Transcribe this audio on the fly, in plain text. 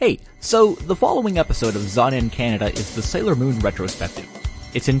Hey, so the following episode of Zonin Canada is the Sailor Moon retrospective.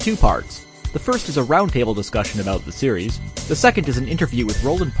 It's in two parts. The first is a roundtable discussion about the series. The second is an interview with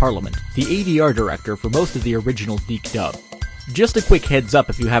Roland Parliament, the ADR director for most of the original Deke dub. Just a quick heads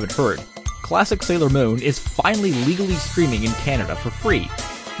up if you haven't heard. Classic Sailor Moon is finally legally streaming in Canada for free.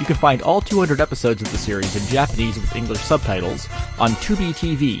 You can find all 200 episodes of the series in Japanese with English subtitles on Tubi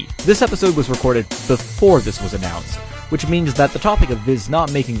TV. This episode was recorded before this was announced, which means that the topic of Viz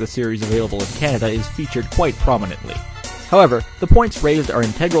not making the series available in Canada is featured quite prominently. However, the points raised are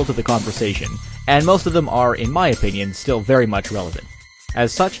integral to the conversation, and most of them are, in my opinion, still very much relevant.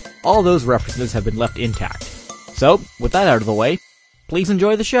 As such, all those references have been left intact. So, with that out of the way, please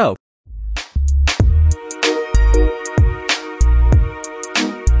enjoy the show.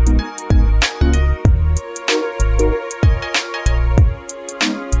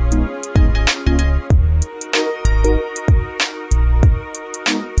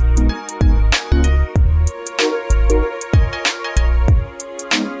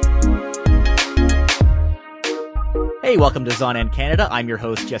 Hey, welcome to Zonin Canada. I'm your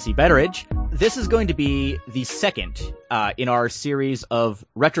host, Jesse Betteridge. This is going to be the second in our series of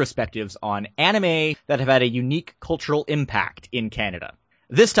retrospectives on anime that have had a unique cultural impact in Canada.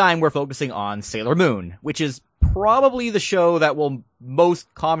 This time we're focusing on Sailor Moon, which is probably the show that will most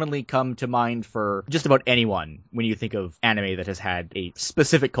commonly come to mind for just about anyone when you think of anime that has had a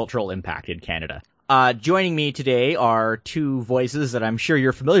specific cultural impact in Canada. Joining me today are two voices that I'm sure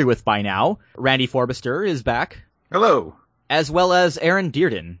you're familiar with by now. Randy Forbister is back. Hello. As well as Aaron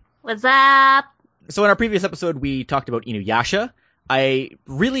Dearden. What's up? So in our previous episode, we talked about Inuyasha. I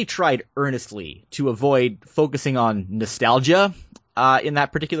really tried earnestly to avoid focusing on nostalgia in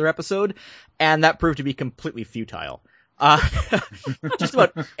that particular episode, and that proved to be completely futile. Just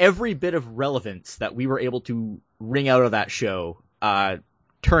about every bit of relevance that we were able to wring out of that show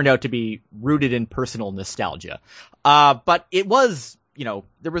turned out to be rooted in personal nostalgia. But it was,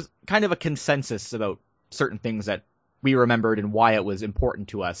 there was kind of a consensus about certain things that we remembered and why it was important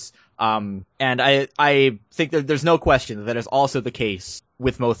to us. And I think that there's no question that that is also the case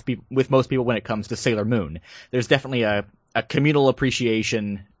with most people when it comes to Sailor Moon. There's definitely a communal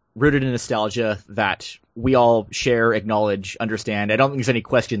appreciation rooted in nostalgia that we all share, acknowledge, understand. I don't think there's any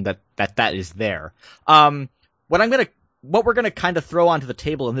question that is there. What we're gonna kind of throw onto the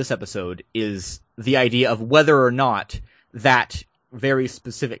table in this episode is the idea of whether or not that very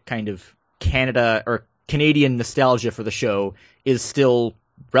specific kind of Canada or Canadian nostalgia for the show is still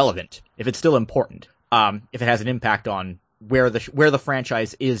relevant, if it's still important, if it has an impact on where the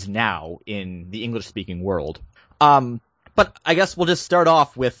franchise is now in the English-speaking world. But I guess we'll just start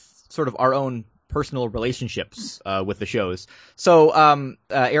off with sort of our own personal relationships with the shows. So,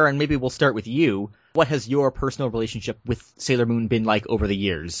 Aaron, maybe we'll start with you. What has your personal relationship with Sailor Moon been like over the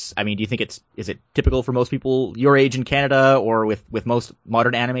years? I mean, do you think is it typical for most people your age in Canada or with most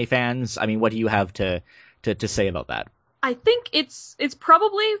modern anime fans? I mean, what do you have to say about that? I think it's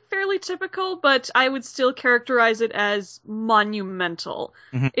probably fairly typical, but I would still characterize it as monumental.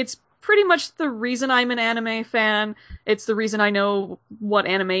 Mm-hmm. It's pretty much the reason I'm an anime fan. It's the reason I know what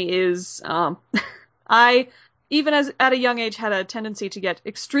anime is. I, even at a young age, had a tendency to get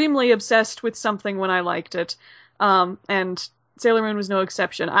extremely obsessed with something when I liked it. And Sailor Moon was no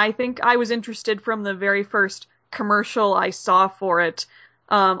exception. I think I was interested from the very first commercial I saw for it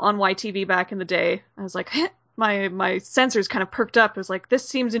on YTV back in the day. I was like, my sensors kind of perked up. I was like, this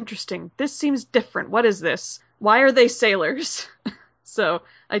seems interesting. This seems different. What is this? Why are they sailors? So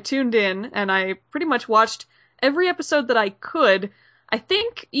I tuned in, and I pretty much watched every episode that I could. I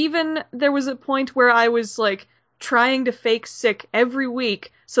think even there was a point where I was like trying to fake sick every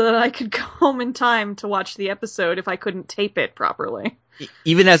week so that I could go home in time to watch the episode if I couldn't tape it properly.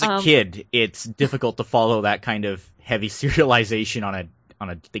 Even as a kid, it's difficult to follow that kind of heavy serialization on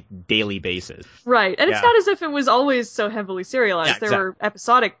a daily basis. Right. And It's not as if it was always so heavily serialized. Yeah, exactly. There were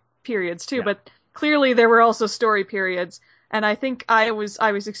episodic periods too, but clearly there were also story periods. And I think I was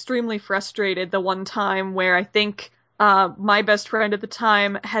extremely frustrated the one time where I think my best friend at the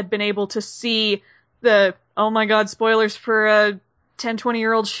time had been able to see the, oh my god, spoilers for a 10,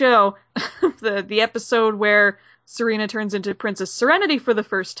 20-year-old show, the episode where Serena turns into Princess Serenity for the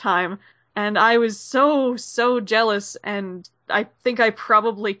first time. And I was so jealous, and I think I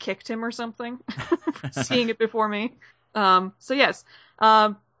probably kicked him or something for seeing it before me. So yes,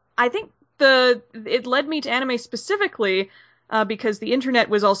 I think it led me to anime specifically because the internet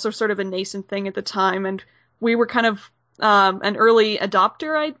was also sort of a nascent thing at the time, and we were kind of an early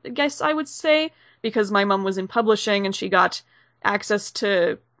adopter, I guess I would say, because my mom was in publishing and she got access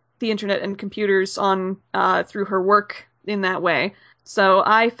to the internet and computers on through her work in that way. So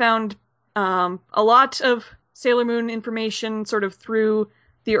I found a lot of Sailor Moon information sort of through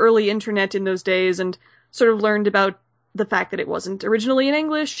the early internet in those days, and sort of learned about the fact that it wasn't originally in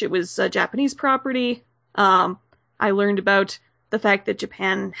English, it was a Japanese property. I learned about the fact that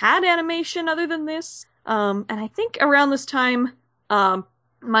Japan had animation other than this. And I think around this time,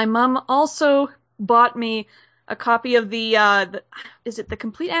 my mom also bought me a copy of is it the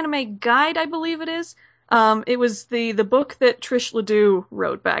Complete Anime Guide, I believe it is? It was the book that Trish Ledoux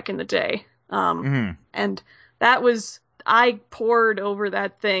wrote back in the day. And that was, I pored over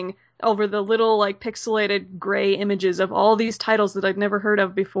that thing, over the little, like, pixelated gray images of all these titles that I'd never heard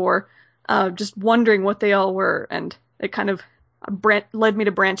of before, just wondering what they all were, and it kind of led me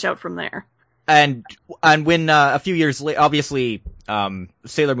to branch out from there. And when a few years later, obviously,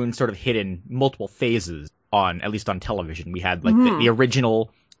 Sailor Moon sort of hit in multiple phases at least on television. We had like the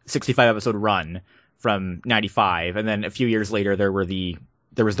original 65 episode run from 95, and then a few years later there was the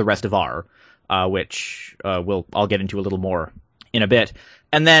rest of R, which I'll get into a little more in a bit.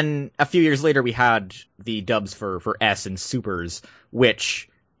 And then a few years later we had the dubs for S and Supers, which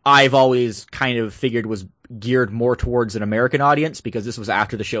I've always kind of figured was geared more towards an American audience, because this was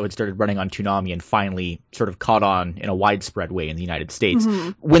after the show had started running on Toonami and finally sort of caught on in a widespread way in the United States.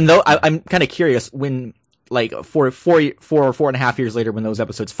 I'm kind of curious, when, like, 4 or 4.5 years later, when those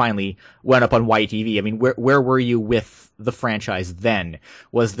episodes finally went up on YTV, I mean, where were you with the franchise then?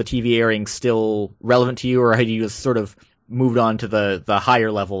 Was the TV airing still relevant to you, or had you just sort of moved on to the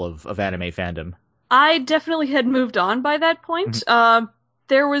higher level of anime fandom? I definitely had moved on by that point.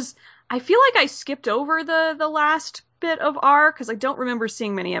 I feel like I skipped over the last bit of R, because I don't remember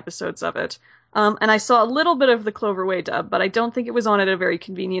seeing many episodes of it. And I saw a little bit of the Clover Way dub, but I don't think it was on at a very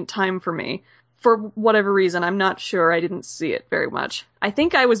convenient time for me. For whatever reason, I'm not sure. I didn't see it very much. I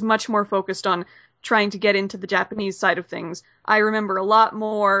think I was much more focused on trying to get into the Japanese side of things. I remember a lot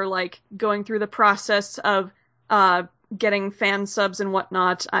more, like, going through the process of getting fan subs and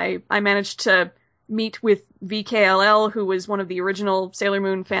whatnot. I managed to meet with VKLL, who was one of the original Sailor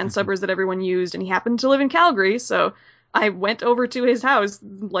Moon fan subbers that everyone used, and he happened to live in Calgary, so I went over to his house,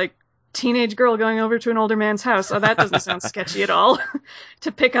 like, teenage girl going over to an older man's house. So that doesn't sound sketchy at all.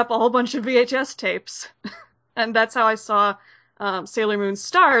 To pick up a whole bunch of VHS tapes. And that's how I saw Sailor Moon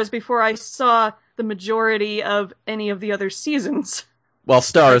Stars before I saw the majority of any of the other seasons. Well,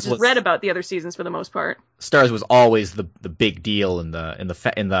 Stars I just read about the other seasons for the most part. Stars was always the big deal in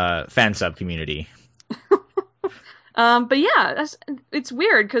the fan sub community. But yeah, it's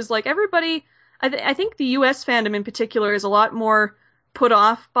weird, because, like, everybody, I think the US fandom in particular is a lot more put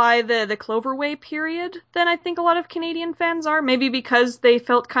off by the Clover Way period than I think a lot of Canadian fans are. Maybe because they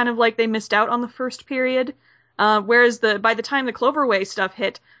felt kind of like they missed out on the first period. Whereas by the time the Clover Way stuff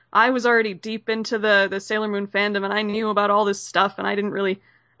hit, I was already deep into the Sailor Moon fandom, and I knew about all this stuff, and I didn't really,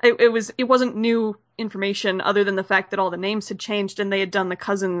 it wasn't new information other than the fact that all the names had changed and they had done the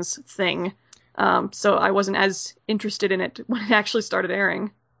Cousins thing. So I wasn't as interested in it when it actually started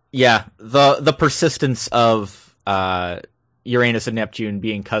airing. Yeah, the persistence of Uranus and Neptune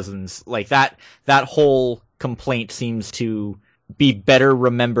being cousins, like that whole complaint seems to be better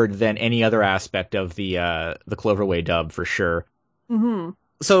remembered than any other aspect of the Clover Way dub, for sure. Mm-hmm.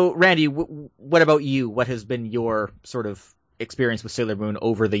 So, Randy, what about you? What has been your sort of experience with Sailor Moon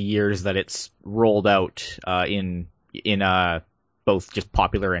over the years that it's rolled out in both just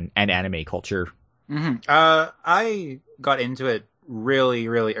popular and anime culture? Mm-hmm. I got into it really,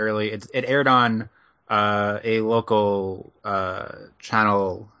 really early. It aired on a local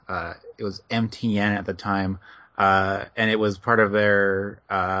channel. It was MTN at the time, and it was part of their,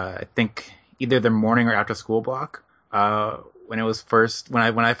 I think, either their morning or after school block. When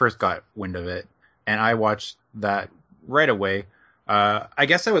I first got wind of it, and I watched that right away. I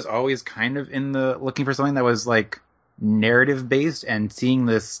guess I was always kind of looking for something that was, like, narrative based, and seeing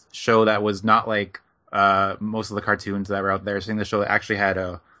this show that was not like most of the cartoons that were out there, seeing the show that actually had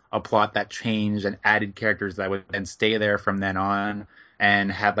a plot that changed and added characters that would then stay there from then on, and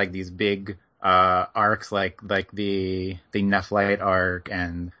had, like, these big arcs like the Nephlite arc,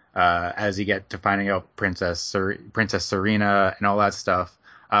 and as you get to finding out Princess Serena and all that stuff,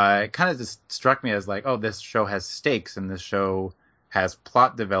 it kind of just struck me as like, oh, this show has stakes, and this show has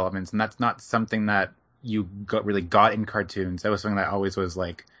plot developments, and that's not something that you really got in cartoons. That was something that always was,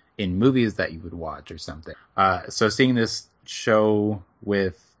 like, in movies that you would watch or something. So seeing this show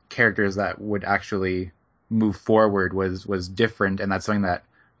with characters that would actually move forward was different, and that's something that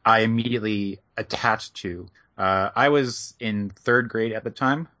I immediately attached to. I was in third grade at the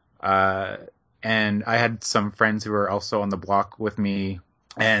time, and I had some friends who were also on the block with me,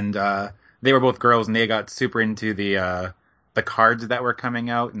 and they were both girls, and they got super into the the cards that were coming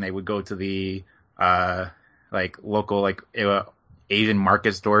out, and they would go to the like local like Asian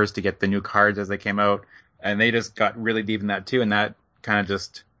market stores to get the new cards as they came out, and they just got really deep in that too, and that kind of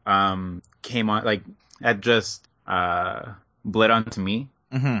just came on like that just bled onto me.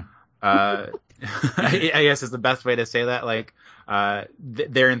 Mm-hmm. I guess is the best way to say that. Like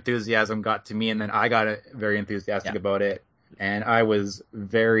their enthusiasm got to me, and then I got very enthusiastic about it, and I was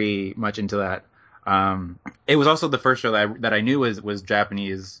very much into that. It was also the first show that I knew was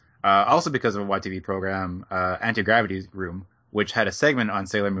Japanese, also because of a YTV program, Anti-Gravity Room, which had a segment on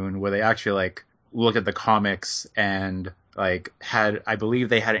Sailor Moon where they actually like looked at the comics and like I believe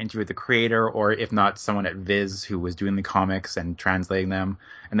they had an interview with the creator, or if not, someone at Viz who was doing the comics and translating them,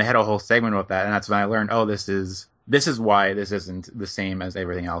 and they had a whole segment about that, and that's when I learned, oh, this is why this isn't the same as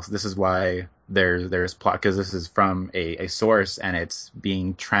everything else. This is why there's plot, because this is from a source and it's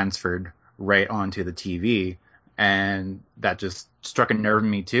being transferred right onto the TV, and that just struck a nerve in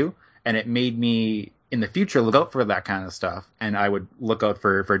me too, and it made me in the future look out for that kind of stuff, and I would look out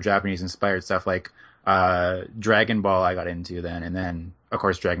for Japanese inspired stuff like Dragon Ball I got into then, and then of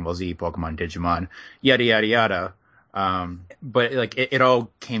course Dragon Ball Z, Pokemon, Digimon, yada yada yada. But like it all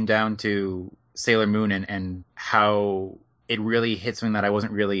came down to Sailor Moon and how it really hit something that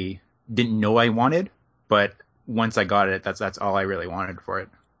I didn't know I wanted, but once I got it, that's all I really wanted for it.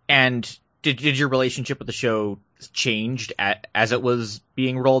 And did your relationship with the show changed as it was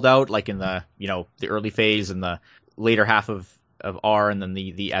being rolled out, like in the the early phase and the later half of R, and then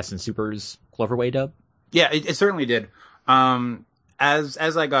the S and Supers Cloverway dub? Yeah, it certainly did. As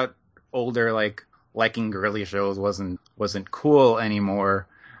I got older, like liking girly shows wasn't cool anymore,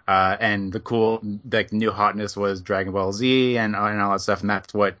 and the new hotness was Dragon Ball Z and all that stuff, and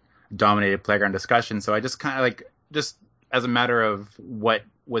that's what dominated Playground discussion. So I just kind of like, just as a matter of what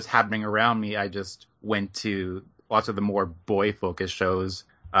was happening around me, I just went to lots of the more boy-focused shows.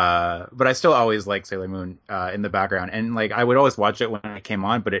 But I still always liked Sailor Moon in the background, and like I would always watch it when it came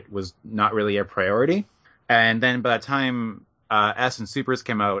on, but it was not really a priority. And then by the time S and Supers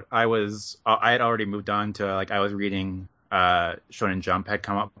came out, I had already moved on to like I was reading Shonen Jump had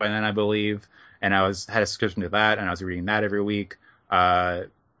come up by then, I believe, and I had a subscription to that, and I was reading that every week.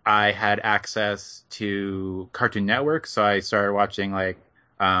 I had access to Cartoon Network, so I started watching like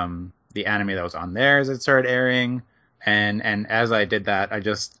the anime that was on there as it started airing. And as I did that, I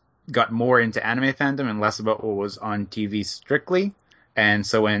just got more into anime fandom and less about what was on TV strictly. And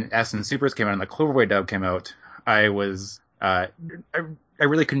so when S and Supers came out and the Cloverway dub came out, I was I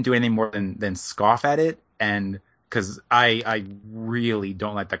really couldn't do anything more than scoff at it, and because I really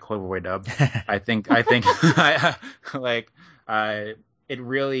don't like that Cloverway dub. I think it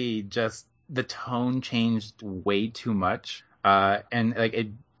really just, the tone changed way too much, and like it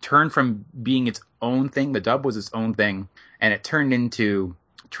turned from being its own thing, the dub was its own thing, and it turned into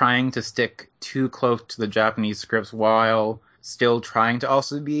trying to stick too close to the Japanese scripts while still trying to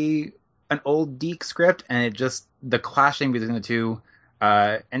also be an old Deke script, and it just, the clashing between the two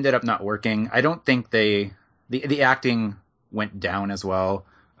ended up not working. I don't think the acting went down as well.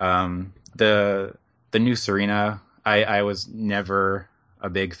 The new Serena, I was never a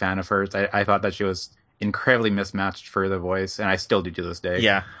big fan of hers. I thought that she was incredibly mismatched for the voice, and I still do to this day.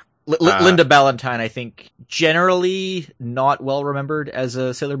 Yeah. Linda Ballantyne, I think, generally not well remembered as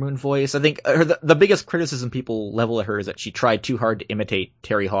a Sailor Moon voice. I think the biggest criticism people level at her is that she tried too hard to imitate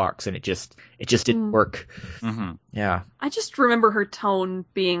Terry Hawks, and it just didn't work. Mm-hmm. Yeah. I just remember her tone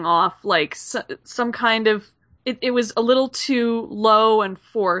being off, like some kind of, it was a little too low and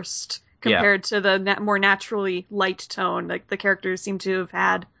forced compared to the more naturally light tone like the characters seem to have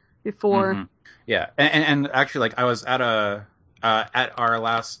had before. Mm-hmm. Yeah, and actually, like, I was at our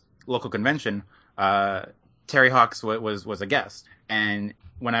last local convention, Terry Hawks was a guest, and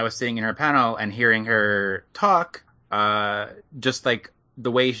when I was sitting in her panel and hearing her talk, just like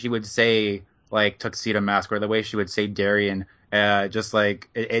the way she would say like Tuxedo Mask, or the way she would say Darien, just like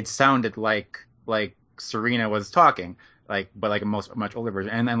it sounded like Serena was talking, like, but like a much older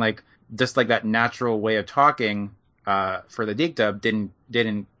version, and then like just like that natural way of talking for the Deke dub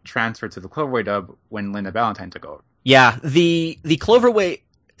didn't transfer to the Cloverway dub when Linda Ballantyne took over. Yeah, the Cloverway,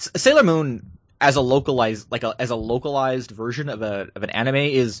 Sailor Moon as a localized version of an anime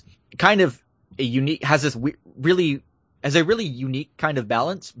is kind of a unique, has a really unique kind of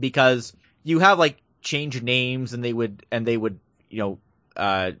balance, because you have like changed names, and they would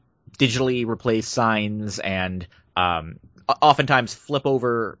digitally replace signs, and oftentimes flip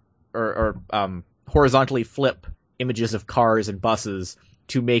over or horizontally flip images of cars and buses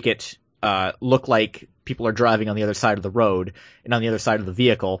to make it look like people are driving on the other side of the road and on the other side of the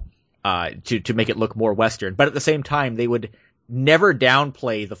vehicle. to make it look more Western. But at the same time, they would never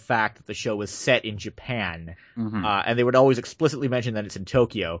downplay the fact that the show was set in Japan, and they would always explicitly mention that it's in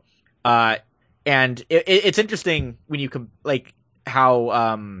Tokyo. And it's interesting when you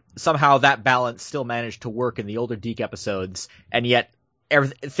how somehow that balance still managed to work in the older Deke episodes, and yet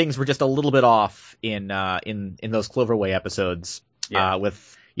things were just a little bit off in those Cloverway episodes.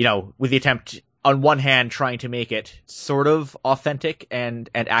 With the attempt on one hand trying to make it sort of authentic and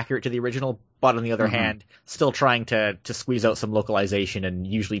accurate to the original, but on the other hand, still trying to squeeze out some localization and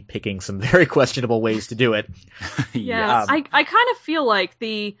usually picking some very questionable ways to do it. Yeah, I kind of feel like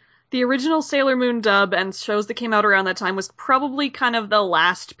the original Sailor Moon dub and shows that came out around that time was probably kind of the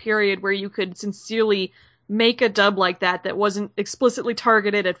last period where you could sincerely make a dub like that wasn't explicitly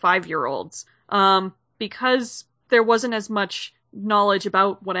targeted at 5-year-olds. Because there wasn't as much knowledge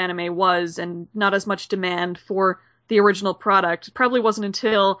about what anime was and not as much demand for the original product. It probably wasn't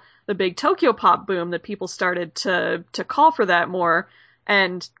until the big Tokyo Pop boom that people started to call for that more,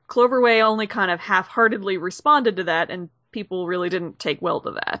 and Cloverway only kind of half-heartedly responded to that, and people really didn't take well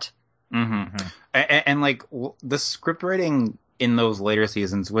to that. And like the script writing in those later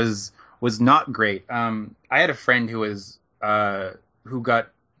seasons was not great. I had a friend who got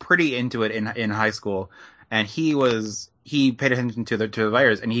pretty into it in high school, and he paid attention to the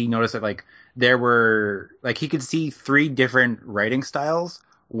writers, and he noticed that like there were like he could see 3 different writing styles.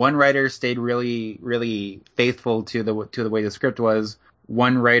 One writer stayed really, really faithful to the way the script was.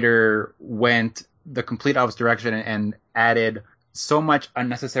 One writer went the complete opposite direction and added so much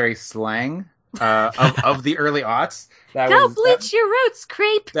unnecessary slang of the early aughts. Go bleach your roots,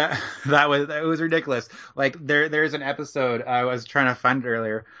 creep. That was ridiculous. Like there's an episode I was trying to find it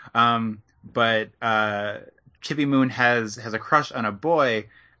earlier, but Chippy Moon has a crush on a boy,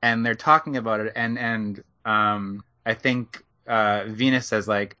 and they're talking about it, and I think Venus says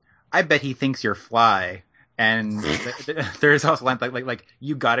like, "I bet he thinks you're fly." And there's also like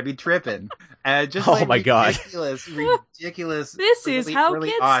you gotta be tripping. Just oh my god, ridiculous. This is how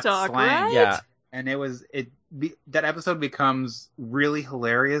kids talk, slang. Right? Yeah. And that episode becomes really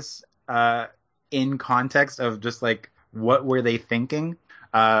hilarious in context of just like what were they thinking.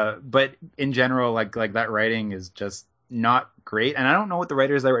 But in general, like that writing is just not great, and I don't know what the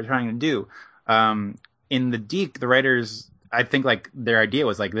writers there were trying to do. In the Deke, the writers, I think like their idea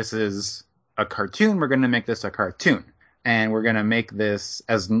was like, this is a cartoon, we're going to make this a cartoon, and we're going to make this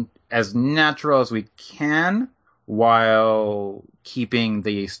as natural as we can while keeping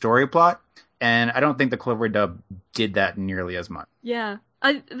the story plot. And I don't think the Clover dub did that nearly as much. Yeah,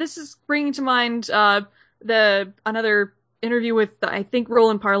 this is bringing to mind another interview with, I think,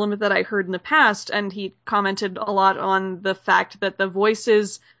 Roland Parliament that I heard in the past, and he commented a lot on the fact that the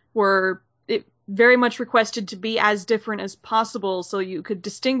voices were very much requested to be as different as possible, so you could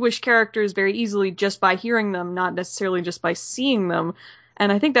distinguish characters very easily just by hearing them, not necessarily just by seeing them.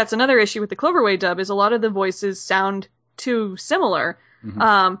 And I think that's another issue with the Cloverway dub, is a lot of the voices sound too similar.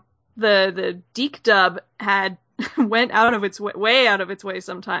 The Deke dub went way out of its way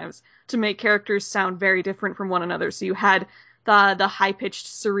sometimes to make characters sound very different from one another. So you had the high-pitched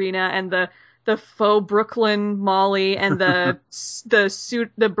Serena and the faux Brooklyn Molly and the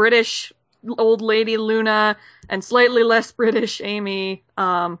British old lady Luna and slightly less British Amy,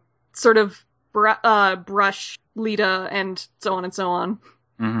 sort of brush Lita, and so on and so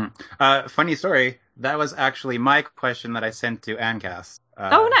on. Funny story. That was actually my question that I sent to Ancast.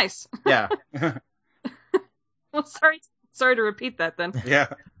 Oh, nice. Yeah. Well, sorry to repeat that then. Yeah.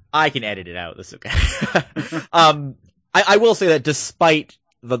 I can edit it out. That's okay. I will say that despite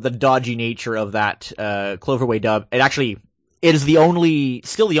the dodgy nature of that Cloverway dub, it is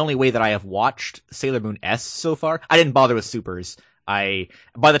still the only way that I have watched Sailor Moon S so far. I didn't bother with Supers. By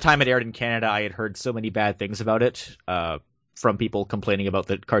the time it aired in Canada, I had heard so many bad things about it from people complaining about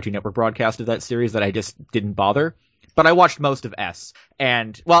the Cartoon Network broadcast of that series that I just didn't bother. But I watched most of S.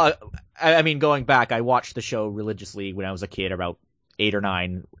 And, well, I mean, going back, I watched the show religiously when I was a kid, about 8 or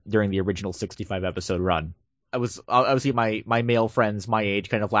 9, during the original 65-episode run. Obviously, my male friends my age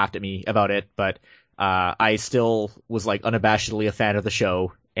kind of laughed at me about it, but I still was, like, unabashedly a fan of the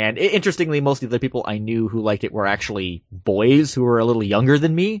show. And interestingly, most of the people I knew who liked it were actually boys who were a little younger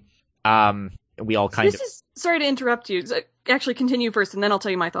than me. We all kind of... Sorry to interrupt you. Actually, continue first, and then I'll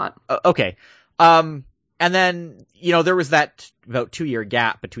tell you my thought. Okay. And then, there was that about 2-year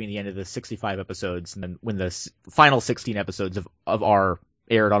gap between the end of the 65 episodes and then when the final 16 episodes of R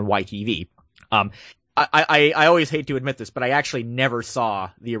aired on YTV. I always hate to admit this, but I actually never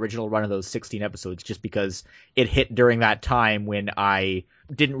saw the original run of those 16 episodes just because it hit during that time when I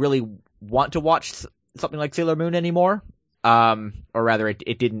didn't really want to watch something like Sailor Moon anymore. or rather,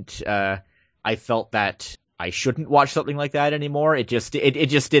 it didn't. I felt that I shouldn't watch something like that anymore. It just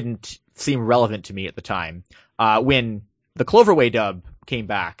didn't seem relevant to me at the time. When the Cloverway dub came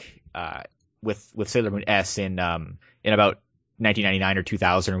back with Sailor Moon S in about 1999 or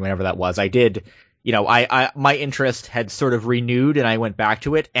 2000 or whenever that was, I did. My interest had sort of renewed, and I went back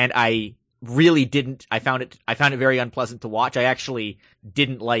to it, and I really didn't. I found it very unpleasant to watch. I actually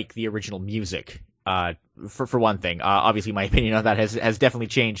didn't like the original music. For one thing, obviously my opinion on that has definitely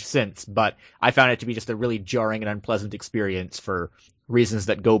changed since, but I found it to be just a really jarring and unpleasant experience for reasons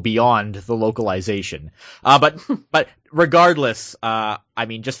that go beyond the localization. But regardless,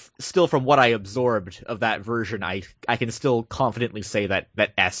 just still from what I absorbed of that version, I can still confidently say that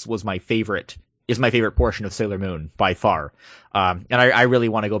S was my favorite portion of Sailor Moon by far. And I really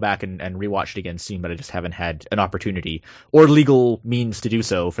want to go back and rewatch it again soon, but I just haven't had an opportunity or legal means to do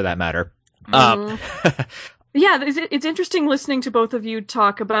so, for that matter. Yeah, it's interesting listening to both of you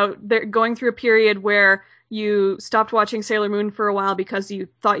talk about going through a period where you stopped watching Sailor Moon for a while because you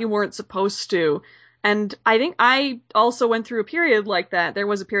thought you weren't supposed to. And I think I also went through a period like that. There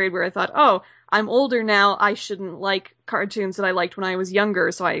was a period where I thought, oh, I'm older now, I shouldn't like cartoons that I liked when I was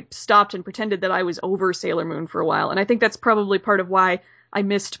younger, so I stopped and pretended that I was over Sailor Moon for a while. And I think that's probably part of why I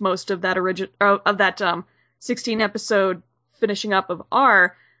missed most of that 16 episode finishing up of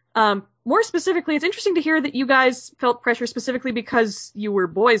R. More specifically, it's interesting to hear that you guys felt pressure specifically because you were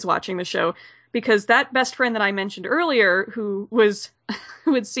boys watching the show, because that best friend that I mentioned earlier, who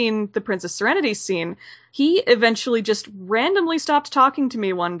had seen the Princess Serenity scene, he eventually just randomly stopped talking to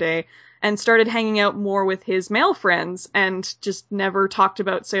me one day and started hanging out more with his male friends and just never talked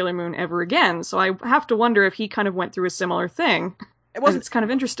about Sailor Moon ever again. So I have to wonder if he kind of went through a similar thing. It's kind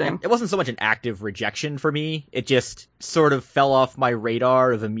of interesting. It wasn't so much an active rejection for me. It just sort of fell off my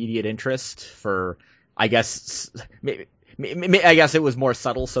radar of immediate interest for, I guess it was more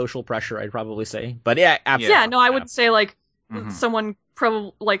subtle social pressure, I'd probably say. But yeah, absolutely. Yeah, no, I would say someone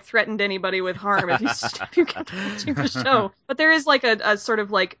probably threatened anybody with harm if you kept watching the show. But there is a sort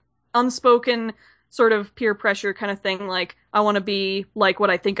of unspoken sort of peer pressure kind of thing. Like, I want to be like what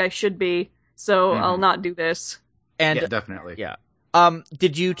I think I should be, so I'll not do this. And yeah, definitely. Yeah.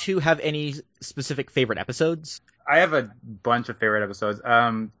 Did you two have any specific favorite episodes? I have a bunch of favorite episodes.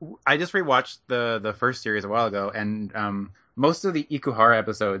 I just rewatched the first series a while ago, and most of the Ikuhara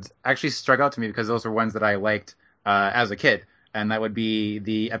episodes actually struck out to me because those were ones that I liked as a kid. And that would be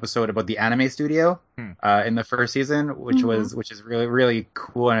the episode about the anime studio in the first season, which is really, really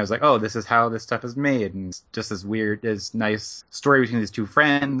cool. And I was like, oh, this is how this stuff is made. And it's just this nice story between these two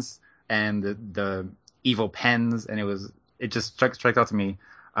friends and the evil pens. And it just struck out to me.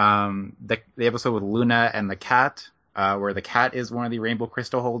 The episode with Luna and the cat, where the cat is one of the rainbow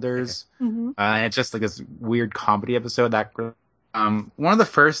crystal holders. And it's just like this weird comedy episode that, one of the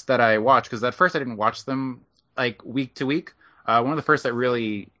first that I watched, because at first I didn't watch them like week to week. One of the first that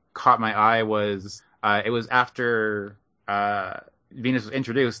really caught my eye was, it was after, Venus was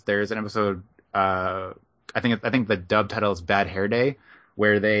introduced. There's an episode, I think the dub title is Bad Hair Day,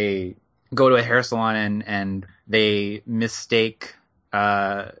 where they go to a hair salon and they mistake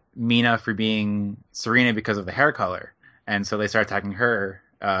Mina for being Serena because of the hair color, and so they start attacking her.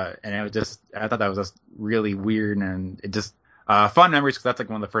 And I thought that was just really weird, and it just fun memories, because that's like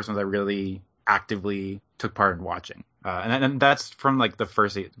one of the first ones I really actively took part in watching. And that's from like the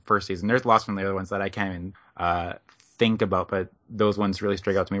first season. There's lots from the other ones that I can't even think about, but those ones really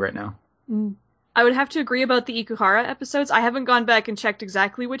strike out to me right now. I would have to agree about the Ikuhara episodes. I haven't gone back and checked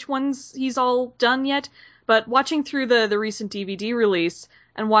exactly which ones he's all done yet, but watching through the recent DVD release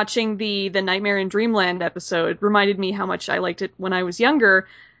and watching the Nightmare in Dreamland episode reminded me how much I liked it when I was younger.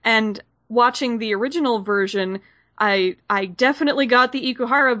 And watching the original version, I definitely got the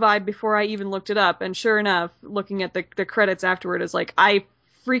Ikuhara vibe before I even looked it up. And sure enough, looking at the credits afterward is like, I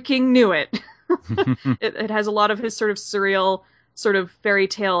freaking knew it. It has a lot of his sort of surreal, sort of fairy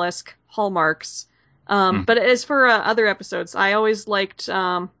tale-esque hallmarks. But as for other episodes, I always liked,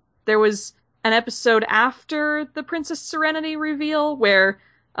 there was an episode after the Princess Serenity reveal where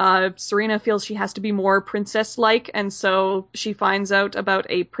Serena feels she has to be more princess-like, and so she finds out about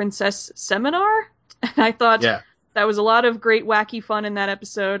a princess seminar. And I thought that was a lot of great wacky fun in that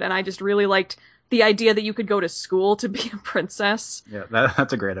episode, and I just really liked the idea that you could go to school to be a princess. Yeah,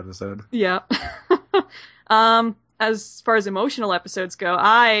 that's a great episode. Yeah. As far as emotional episodes go,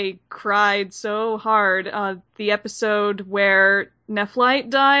 I cried so hard. The episode where Nephlite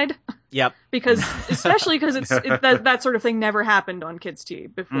died. Yep. Especially because that sort of thing never happened on Kids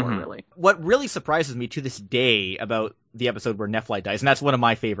TV before, really. What really surprises me to this day about the episode where Nephlite dies, and that's one of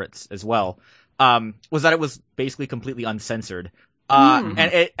my favorites as well, was that it was basically completely uncensored. And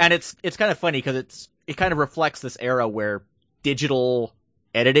it's kind of funny because it kind of reflects this era where digital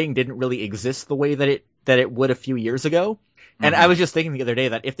editing didn't really exist the way that it would a few years ago. And I was just thinking the other day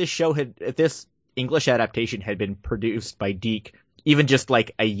that if this English adaptation had been produced by Deke even just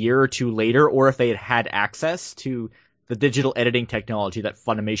like a year or two later, or if they had access to the digital editing technology that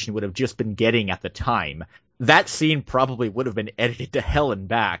Funimation would have just been getting at the time, that scene probably would have been edited to hell and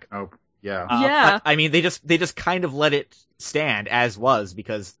back. Oh, yeah. Yeah. I mean, they just kind of let it stand as was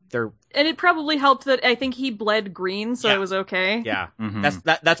because they're... And it probably helped that I think he bled green, so it was okay. Yeah.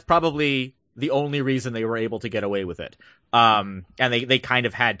 That's probably the only reason they were able to get away with it. And they kind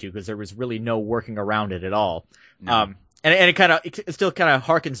of had to, because there was really no working around it at all. No. And it still kind of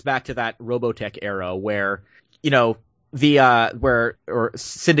harkens back to that Robotech era where, you know, where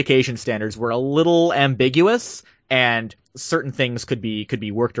syndication standards were a little ambiguous, and certain things could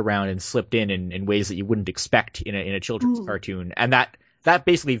be worked around and slipped in ways that you wouldn't expect in a children's cartoon. And that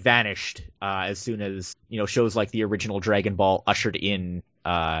basically vanished as soon as, you know, shows like the original Dragon Ball ushered in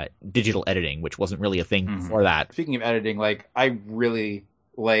digital editing, which wasn't really a thing before that. Speaking of editing, like, I really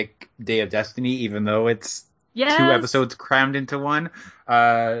like Day of Destiny, even though it's 2 episodes crammed into one.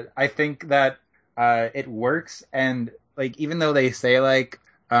 I think that it works, and like, even though they say like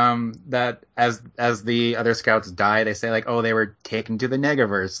that as the other scouts die, they say like, oh, they were taken to the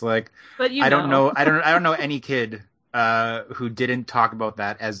Negaverse. Like, but I don't know any kid who didn't talk about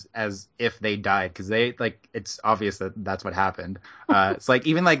that as if they died, because they, like, it's obvious that that's what happened. It's like,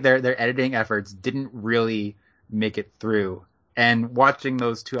 even like their editing efforts didn't really make it through. And watching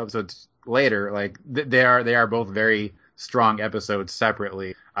those 2 episodes later, like, they are both very strong episodes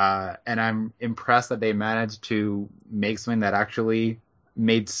separately. And I'm impressed that they managed to make something that actually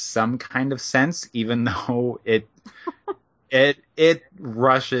made some kind of sense, even though it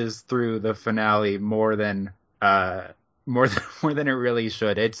rushes through the finale more than it really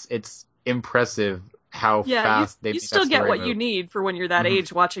should. It's impressive how fast they. You still get what you need for when you're that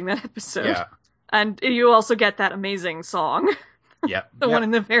age watching that episode. Yeah, and you also get that amazing song. Yeah, the one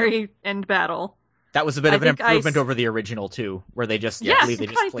in the very end battle. That was a bit of an improvement over the original too, where they just played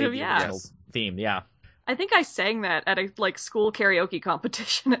the original theme. Yeah, I think I sang that at a school karaoke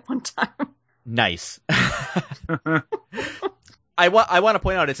competition at one time. Nice. I want to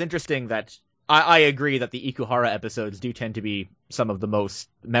point out, it's interesting that I agree that the Ikuhara episodes do tend to be some of the most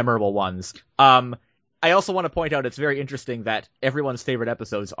memorable ones. I also want to point out it's very interesting that everyone's favorite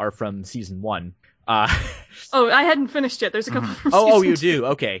episodes are from season 1. Oh, I hadn't finished yet. There's a couple from season 2. Oh, you do?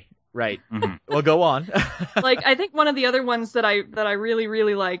 Okay. Right. Well, go on. Like, I think one of the other ones that I really,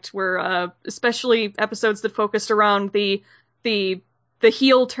 really liked were especially episodes that focused around the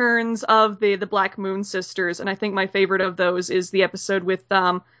heel turns of the Black Moon sisters, and I think my favorite of those is the episode with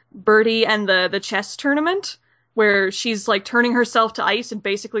Birdie and the chess tournament, where she's like turning herself to ice and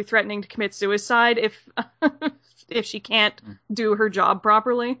basically threatening to commit suicide if she can't do her job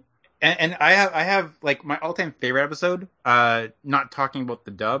properly. And I have like my all-time favorite episode, not talking about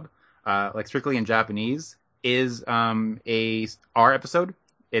the dub, like strictly in Japanese, is a R episode.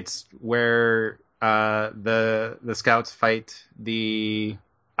 It's where the scouts fight the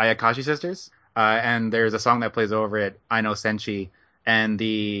Ayakashi sisters, and there's a song that plays over it, I Know Senshi, and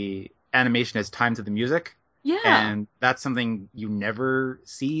the animation is timed to the music. Yeah. And that's something you never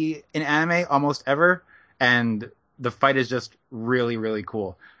see in anime, almost ever. And the fight is just really, really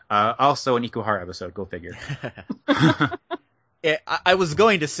cool. Also an Ikuhara episode, go figure. I was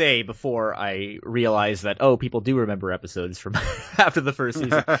going to say before I realized that, people do remember episodes from after the first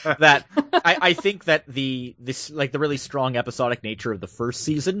season, that I think that the really strong episodic nature of the first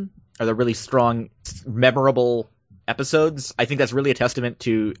season, or the really strong, memorable episodes, I think that's really a testament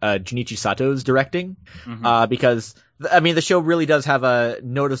to Junichi Sato's directing, because the show really does have a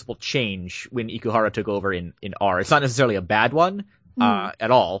noticeable change when Ikuhara took over in R. It's not necessarily a bad one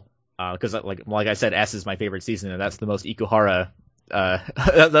at all, because like I said, S is my favorite season, and that's the most Ikuhara.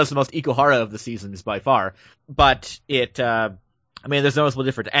 That's the most Ikuhara of the seasons by far. But it, there's noticeable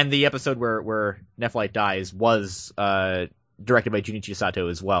difference. And the episode where Nephlite dies was directed by Junichi Sato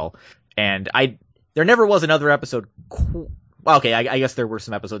as well. And there never was another episode. Okay, I guess there were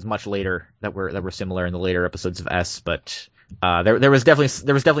some episodes much later that were similar in the later episodes of S, but there was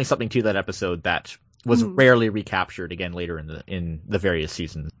definitely something to that episode that was rarely recaptured again later in the various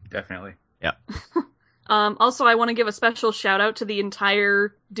seasons. Definitely. Yeah. Also, I want to give a special shout out to the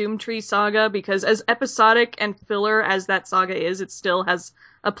entire Doomtree saga, because as episodic and filler as that saga is, it still has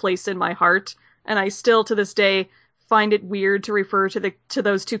a place in my heart, and I still to this day find it weird to refer to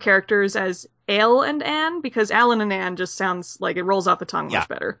those two characters as Ale and Anne, because Alan and Anne just sounds like it rolls off the tongue much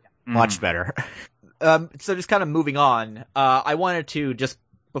better. Much better. So just kind of moving on, I wanted to just,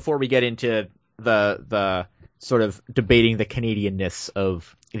 before we get into the sort of debating the Canadianness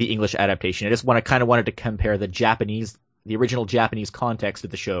of the English adaptation, I just wanted to compare the original Japanese context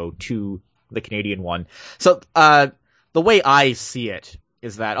of the show to the Canadian one. So, the way I see it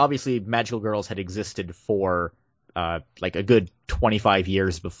is that obviously Magical Girls had existed for, like a good 25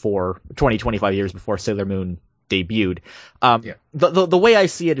 years before Sailor Moon debuted. The way I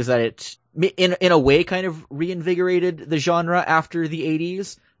see it is that it, in a way, kind of reinvigorated the genre after the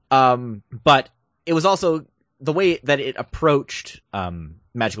 80s. But it was also the way that it approached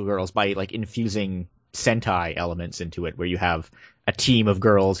Magical Girls by like infusing Sentai elements into it, where you have a team of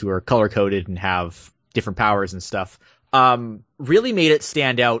girls who are color coded and have different powers and stuff. Really made it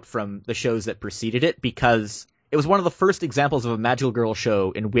stand out from the shows that preceded it, because it was one of the first examples of a Magical Girl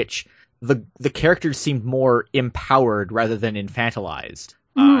show in which the characters seemed more empowered rather than infantilized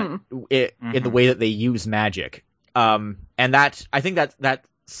in the way that they use magic. And that, I think that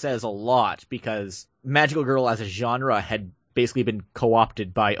says a lot, because Magical Girl as a genre had basically been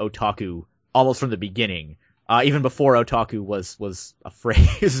co-opted by otaku almost from the beginning. Even before otaku was a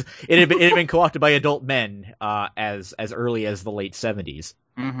phrase, it had been co-opted by adult men as early as the late 70s.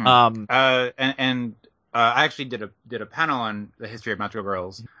 I actually did a panel on the history of Magical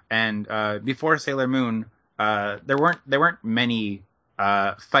Girls, and before Sailor Moon, there weren't many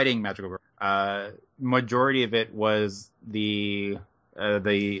fighting Magical Girls. Majority of it was the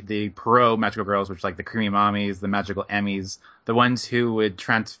pro Magical Girls, which like the Creamy Mommies, the Magical Emmys, the ones who would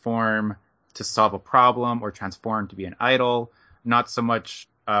transform to solve a problem or transform to be an idol, not so much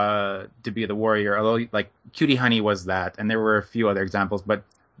to be the warrior, although like Cutie Honey was that, and there were a few other examples, but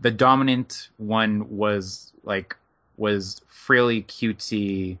the dominant one was frilly,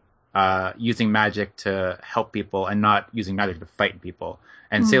 cutesy, using magic to help people and not using magic to fight people.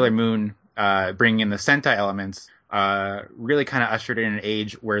 And Sailor Moon, bringing in the Sentai elements, really kind of ushered in an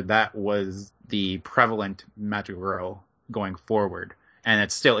age where that was the prevalent Magical Girl going forward. And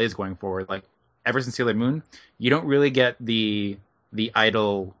it still is going forward. Like, ever since Sailor Moon, you don't really get the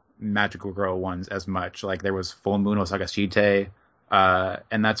idol Magical Girl ones as much. Like, there was Full Moon Osagashite,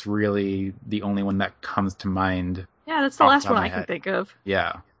 and that's really the only one that comes to mind. Yeah, that's the last one I can think of.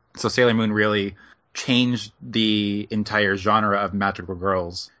 Yeah. So Sailor Moon really changed the entire genre of Magical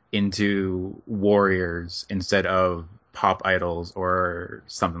Girls into warriors instead of pop idols or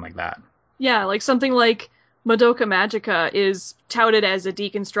something like that. Yeah, like something like Madoka Magica is touted as a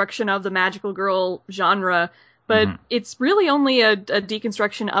deconstruction of the Magical Girl genre, but it's really only a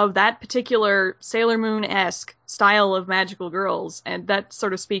deconstruction of that particular Sailor Moon-esque style of Magical Girls, and that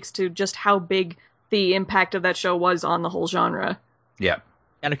sort of speaks to just how big the impact of that show was on the whole genre. Yeah.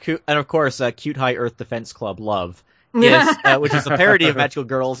 And of course, Cute High Earth Defense Club Love, which is a parody of Magical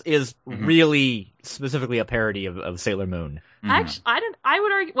Girls, is really specifically a parody of Sailor Moon. Actually, I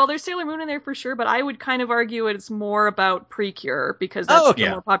would argue, well, there's Sailor Moon in there for sure, but I would kind of argue it's more about Precure, because that's the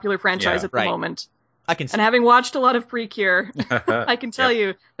more popular franchise at the moment. And having watched a lot of Precure, I can tell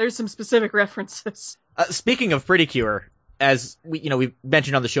you there's some specific references. Speaking of Pretty-Cure, as we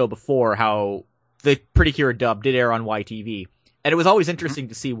mentioned on the show before, how the Pretty-Cure dub did air on YTV, and it was always interesting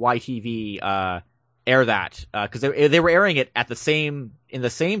to see YTV air that, because they were airing it in the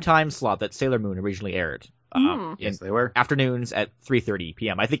same time slot that Sailor Moon originally aired. Yes, they were afternoons at 3:30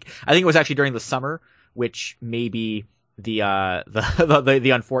 p.m. I think it was actually during the summer, which may be the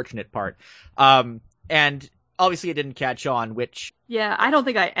unfortunate part. And obviously it didn't catch on, which... Yeah, I don't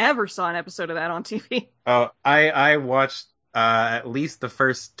think I ever saw an episode of that on TV. Oh, I watched at least the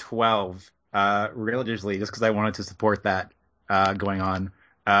first 12 religiously, just because I wanted to support that going on.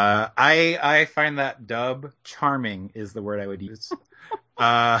 I find that dub charming is the word I would use.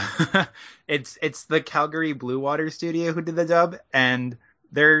 It's the Calgary Blue Water studio who did the dub, and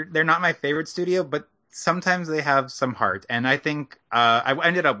they're not my favorite studio, but sometimes they have some heart. And I think I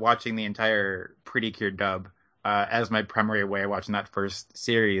ended up watching the entire Pretty Cure dub as my primary way of watching that first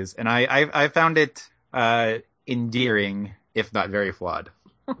series, and I found it endearing, if not very flawed.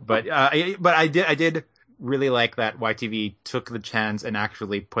 But I did really like that YTV took the chance and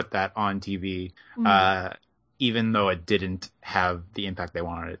actually put that on TV, even though it didn't have the impact they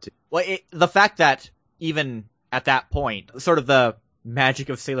wanted it to. Well, the fact that even at that point, sort of the magic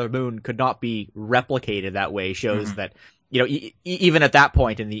of Sailor Moon could not be replicated that way shows that, even at that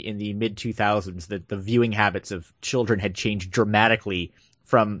point in the mid 2000s, the viewing habits of children had changed dramatically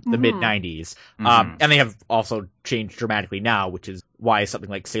from the mid 90s. And they have also changed dramatically now, which is why something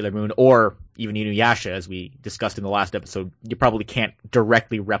like Sailor Moon or even Inuyasha, as we discussed in the last episode, you probably can't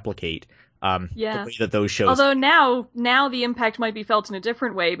directly replicate Yeah. The way that those shows. Although now the impact might be felt in a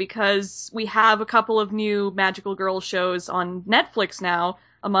different way because we have a couple of new Magical Girl shows on Netflix now.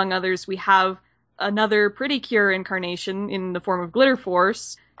 Among others, we have another Pretty Cure incarnation in the form of Glitter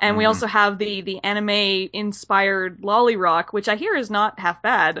Force, and we also have the anime-inspired Lolly Rock, which I hear is not half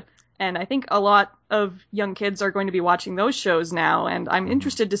bad. And I think a lot of young kids are going to be watching those shows now, and I'm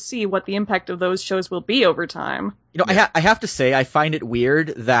interested to see what the impact of those shows will be over time. I have to say, I find it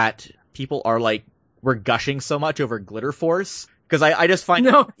weird that people are we're gushing so much over Glitter Force, because I just find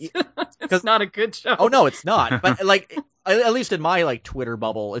it's not a good show. Oh no, it's not. But at least in my Twitter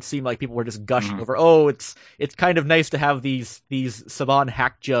bubble, it seemed like people were just gushing over. It's kind of nice to have these Saban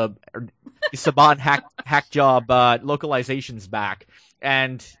hack job localizations back,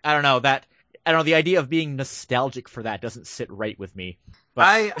 and I don't know, the idea of being nostalgic for that doesn't sit right with me.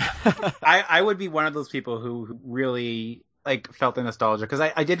 But I would be one of those people who really felt the nostalgia, because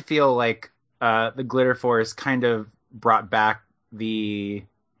I did feel like the Glitter Force kind of brought back the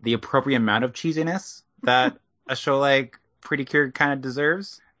appropriate amount of cheesiness that a show like Pretty Cure kind of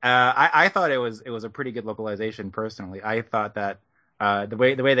deserves. I thought it was a pretty good localization personally. I thought that the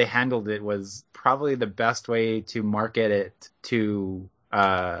way they handled it was probably the best way to market it to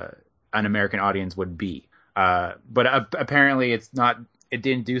an American audience would be. But apparently it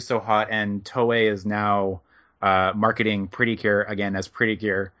didn't do so hot, and Toei is now marketing Pretty Cure again as Pretty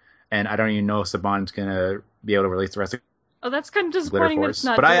Cure, and I don't even know if Saban's gonna be able to release the rest of that's kind of disappointing that it's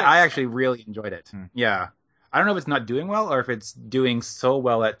not But doing I actually really enjoyed it. Yeah. I don't know if it's not doing well or if it's doing so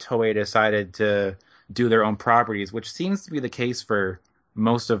well that Toei decided to do their own properties, which seems to be the case for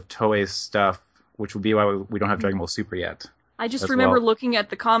most of Toei's stuff, which would be why we don't have Dragon Ball Super yet. I just remember looking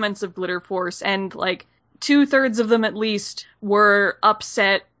at the comments of Glitter Force, and 2/3 of them at least were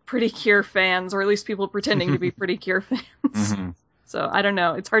upset Pretty Cure fans, or at least people pretending to be Pretty Cure fans. So I don't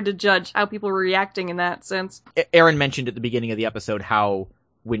know. It's hard to judge how people were reacting in that sense. Aaron mentioned at the beginning of the episode how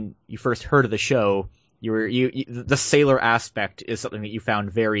when you first heard of the show, the sailor aspect is something that you found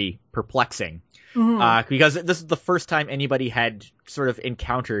very perplexing. Because this is the first time anybody had sort of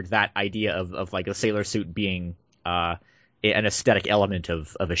encountered that idea of a sailor suit being an aesthetic element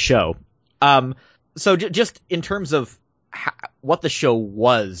of a show. So just in terms of what the show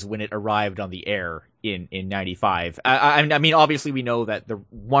was when it arrived on the air in 95. I mean, obviously we know that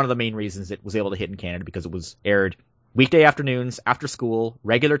one of the main reasons it was able to hit in Canada because it was aired weekday afternoons after school,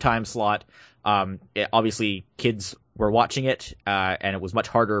 regular time slot. Obviously kids were watching it, and it was much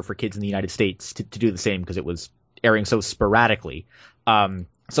harder for kids in the United States to do the same because it was airing so sporadically.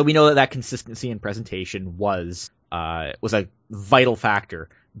 So we know that consistency in presentation was a vital factor.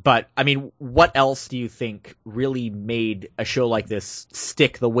 But, I mean, what else do you think really made a show like this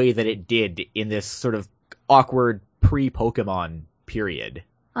stick the way that it did in this sort of awkward pre-Pokemon period?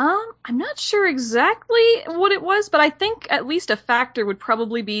 I'm not sure exactly what it was, but I think at least a factor would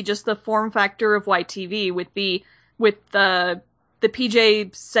probably be just the form factor of YTV with the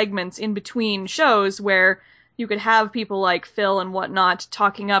PJ segments in between shows where you could have people like Phil and whatnot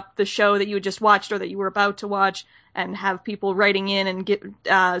talking up the show that you had just watched or that you were about to watch, and have people writing in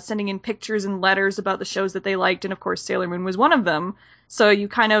and sending in pictures and letters about the shows that they liked, and of course Sailor Moon was one of them. So you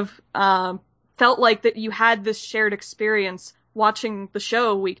kind of felt like that you had this shared experience watching the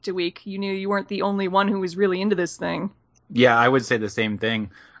show week to week. You knew you weren't the only one who was really into this thing. Yeah, I would say the same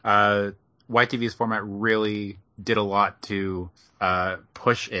thing. YTV's format really did a lot to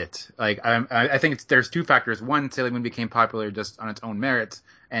push it. I think there's two factors. One, Sailor Moon became popular just on its own merits,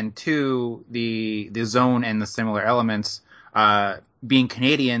 and two, the zone and the similar elements. Being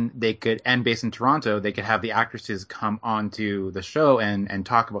Canadian, and based in Toronto, they could have the actresses come onto the show and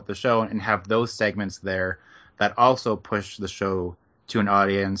talk about the show and have those segments there that also push the show to an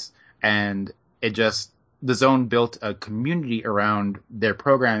audience. And the zone built a community around their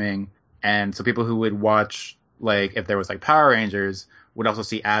programming, and so people who would watch, if there was Power Rangers, would also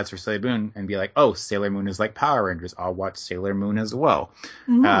see ads for Sailor Moon and be like, oh, Sailor Moon is like Power Rangers, I'll watch Sailor Moon as well.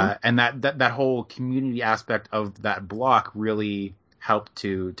 And that whole community aspect of that block really helped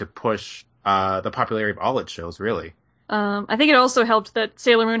to push the popularity of all its shows, really. I think it also helped that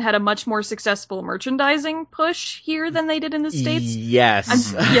Sailor Moon had a much more successful merchandising push here than they did in the States.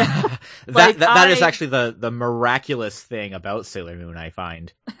 Yes. Yeah. that is actually the miraculous thing about Sailor Moon, I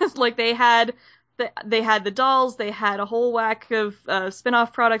find. They had the dolls, they had a whole whack of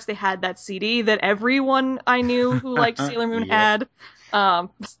spin-off products, they had that CD that everyone I knew who liked Sailor Moon had, a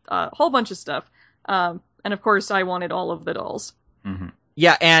whole bunch of stuff. And of course I wanted all of the dolls.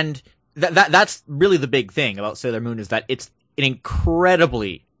 Yeah, and that's really the big thing about Sailor Moon, is that it's an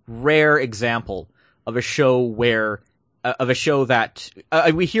incredibly rare example of a show where of a show that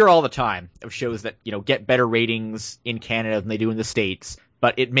we hear all the time of shows that, you know, get better ratings in Canada than they do in the States,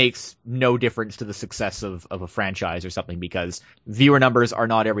 but it makes no difference to the success of a franchise or something because viewer numbers are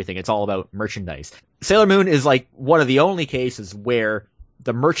not everything. It's all about merchandise. Sailor Moon is like one of the only cases where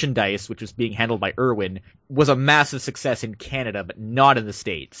the merchandise, which was being handled by Irwin, was a massive success in Canada, but not in the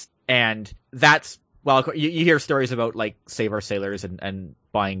States. And that's, well, you hear stories about like Save Our Sailors and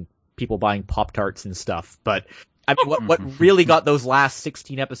people buying Pop-Tarts and stuff, but I mean, what really got those last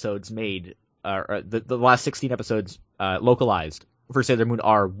 16 episodes made, the last 16 episodes localized for Sailor Moon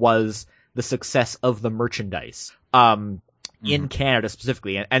R was the success of the merchandise in Canada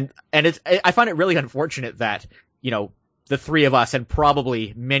specifically, and it's, I find it really unfortunate that, you know, the three of us and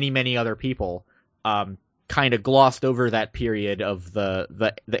probably many other people kind of glossed over that period of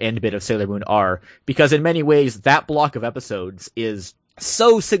the end bit of Sailor Moon R, because in many ways that block of episodes is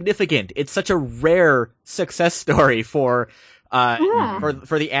so significant. It's such a rare success story for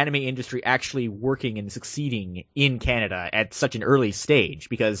the anime industry actually working and succeeding in Canada at such an early stage,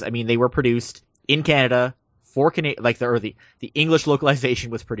 because I mean they were produced in Canada for the English localization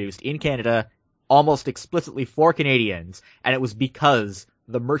was produced in Canada almost explicitly for Canadians, and it was because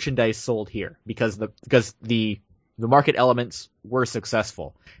the merchandise sold here, because the market elements were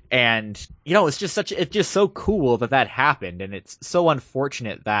successful. And, you know, it's just so cool that happened, and it's so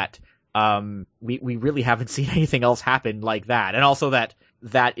unfortunate that we really haven't seen anything else happen like that. And also that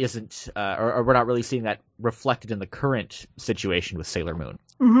isn't or we're not really seeing that reflected in the current situation with Sailor Moon.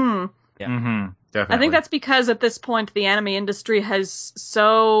 Mm-hmm. Yeah. Mm-hmm. Definitely. I think that's because at this point the anime industry has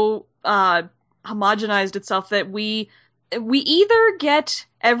so homogenized itself that we either get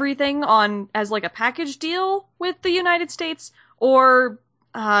everything on as like a package deal with the United States, or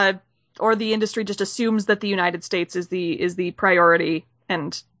the industry just assumes that the United States is the priority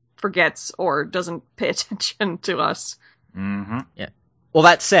and forgets or doesn't pay attention to us. Mm-hmm. Yeah. Well,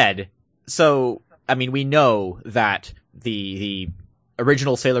 that said, so I mean, we know that the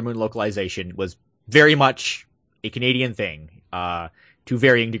original Sailor Moon localization was very much a Canadian thing, to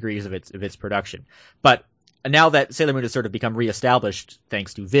varying degrees of its production. But now that Sailor Moon has sort of become reestablished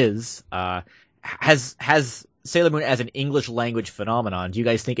thanks to Viz, has Sailor Moon as an English language phenomenon, do you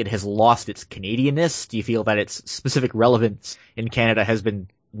guys think it has lost its Canadianness? Do you feel that its specific relevance in Canada has been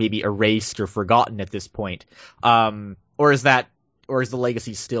maybe erased or forgotten at this point? Or is the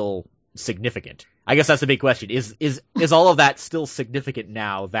legacy still significant? I guess that's the big question. Is all of that still significant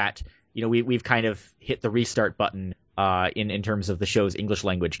now that, you know, we've kind of hit the restart button in terms of the show's English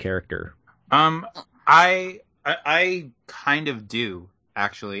language character? I kind of do,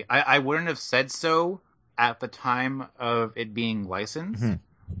 actually. I wouldn't have said so at the time of it being licensed.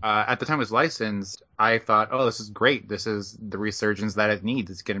 Mm-hmm. At the time it was licensed, I thought, oh, this is great. This is the resurgence that it needs.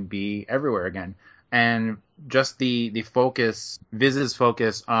 It's going to be everywhere again. And just the focus, Viz's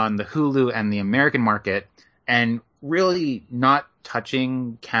focus on the Hulu and the American market, and really not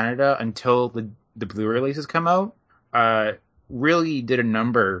touching Canada until the Blu-ray releases come out, really did a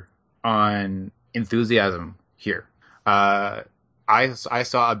number on enthusiasm here. I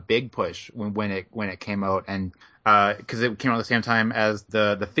saw a big push when it came out, and because it came out at the same time as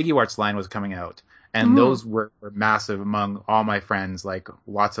the Figuarts line was coming out, and those were massive among all my friends. Like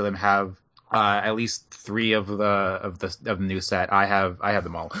lots of them have at least 3 of the new set. I have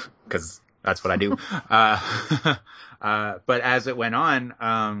them all because that's what I do. But as it went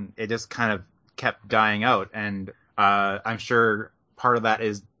on, it just kind of kept dying out, and I'm sure part of that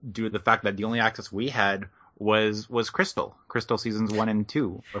is due to the fact that the only access we had was Crystal seasons 1 and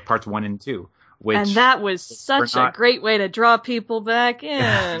 2, or parts 1 and 2. And that was such a great way to draw people back in.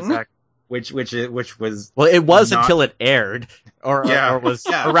 Yeah, exactly. Which was, well, it was not... until it aired, or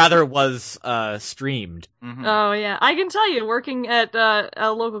rather was streamed. Mm-hmm. Oh yeah, I can tell you, working at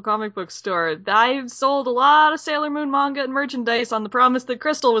a local comic book store, I sold a lot of Sailor Moon manga and merchandise on the promise that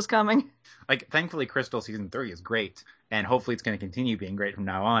Crystal was coming. Like, thankfully, Crystal season 3 is great, and hopefully it's going to continue being great from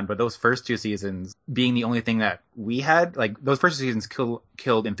now on. But those first 2 seasons being the only thing that we had, like those first 2 seasons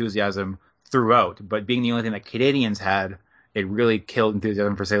killed enthusiasm throughout. But being the only thing that Canadians had, it really killed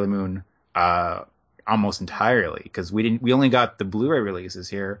enthusiasm for Sailor Moon almost entirely, because we only got the Blu-ray releases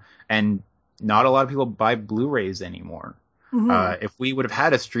here, and not a lot of people buy Blu-rays anymore. Mm-hmm. If we would have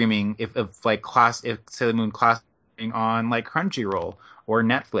had a streaming, if Sailor Moon classing on like Crunchyroll or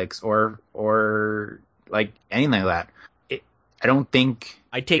Netflix or like anything like that, I don't think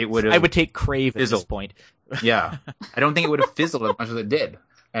I would take Crave at this point. Yeah, I don't think it would have fizzled as much as it did,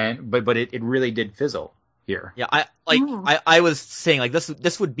 but it really did fizzle here. Yeah, I was saying, like,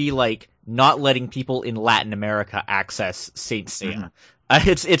 this would be like not letting people in Latin America access Saint Seiya.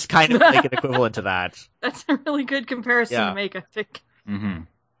 It's kind of like an equivalent to that. That's a really good comparison to make, I think. Mm-hmm.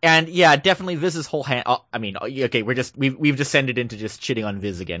 And yeah, definitely Viz's whole we've descended into just shitting on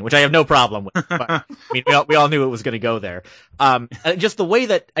Viz again, which I have no problem with. But, I mean, we all knew it was going to go there. Just the way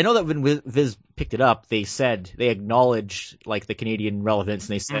that I know that when Viz picked it up, they acknowledged like the Canadian relevance,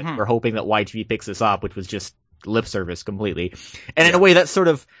 and they said we're hoping that YTV picks this up, which was just lip service completely. And in a way, I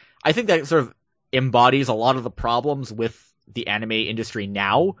think that sort of embodies a lot of the problems with the anime industry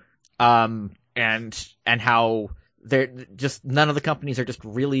now, and how they're just none of the companies are just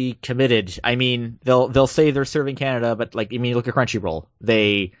really committed. I mean, they'll say they're serving Canada, but like, I mean, look at Crunchyroll.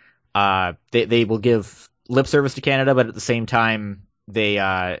 They will give lip service to Canada, but at the same time, they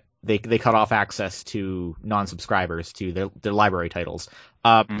cut off access to non-subscribers to their library titles.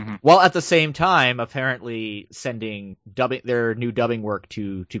 While at the same time, apparently sending their new dubbing work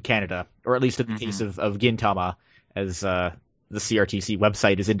to Canada, or at least in the case of Gintama, as the CRTC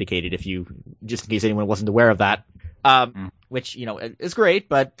website is indicated, just in case anyone wasn't aware of that. Which, is great,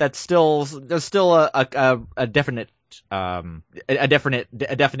 but there's still a definite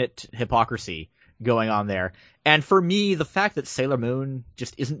hypocrisy going on there. And for me, the fact that Sailor Moon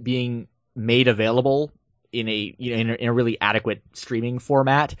just isn't being made available in a really adequate streaming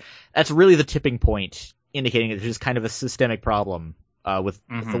format, that's really the tipping point, indicating that there's just kind of a systemic problem with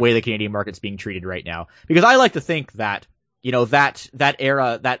the way the Canadian market's being treated right now. Because I like to think that, that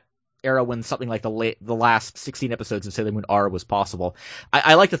era when something like the last 16 episodes of Sailor Moon R was possible,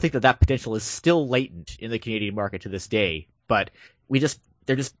 I like to think that potential is still latent in the Canadian market to this day, but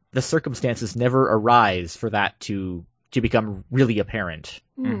the circumstances never arise for that to become really apparent.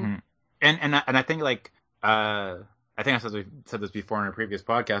 And I think like I think I said this before in a previous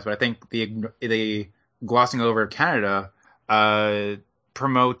podcast, but I think the glossing over Canada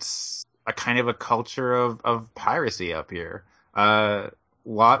promotes a kind of a culture of piracy up here.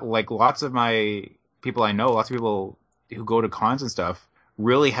 Lots of my people I know, lots of people who go to cons and stuff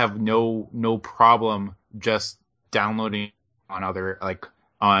really have no problem just downloading on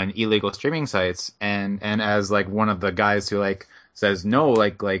on illegal streaming sites, and as like one of the guys who like says no,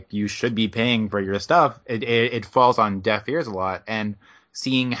 like you should be paying for your stuff, it falls on deaf ears a lot. And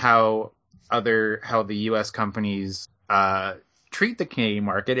seeing how the US companies treat the Canadian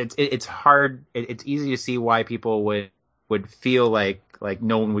market, it's hard, it's easy to see why people would feel like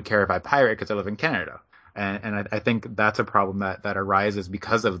no one would care if I pirate because I live in Canada. And I think that's a problem that arises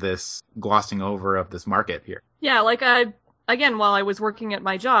because of this glossing over of this market here. Yeah, again, while I was working at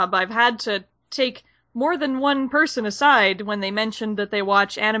my job, I've had to take more than one person aside when they mentioned that they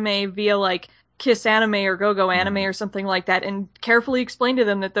watch anime via like Kiss Anime or GoGo Anime or something like that, and carefully explain to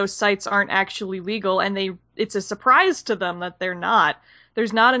them that those sites aren't actually legal, and it's a surprise to them that they're not.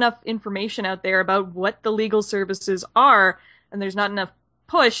 There's not enough information out there about what the legal services are, and there's not enough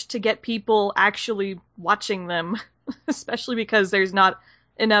push to get people actually watching them, especially because there's not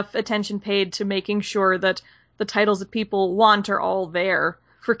enough attention paid to making sure that the titles that people want are all there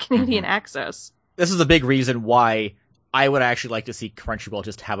for Canadian access. This is a big reason why I would actually like to see Crunchyroll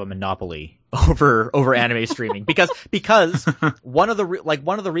just have a monopoly over anime streaming, because one of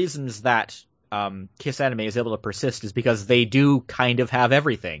the reasons that Kiss Anime is able to persist is because they do kind of have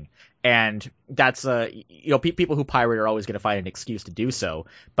everything, and that's people who pirate are always going to find an excuse to do so,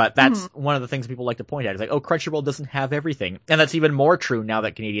 but that's one of the things people like to point at is like, oh, Crunchyroll doesn't have everything, and that's even more true now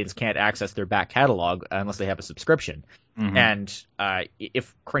that Canadians can't access their back catalog unless they have a subscription. And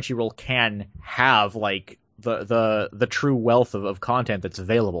if Crunchyroll can have like the true wealth of content that's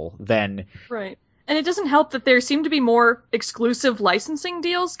available, then right. And it doesn't help that there seem to be more exclusive licensing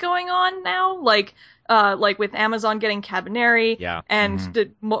deals going on now, like with Amazon getting Cabaneri, and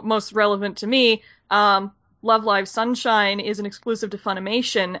the most relevant to me, Love Live Sunshine is an exclusive to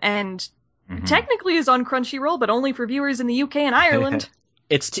Funimation, and technically is on Crunchyroll, but only for viewers in the UK and Ireland.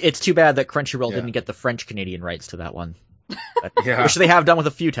 It's too bad that Crunchyroll didn't get the French Canadian rights to that one. Which they have done with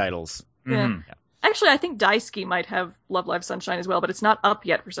a few titles. Actually, I think Daisuke might have Love Live Sunshine as well, but it's not up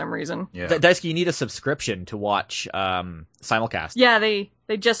yet for some reason. Daisuke, you need a subscription to watch simulcast. Yeah, they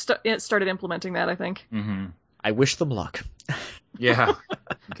just started implementing that, I think. I wish them luck. Yeah.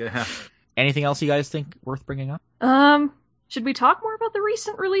 Anything else you guys think worth bringing up? Should we talk more about the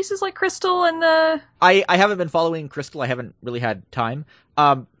recent releases like Crystal and the... I haven't been following Crystal. I haven't really had time.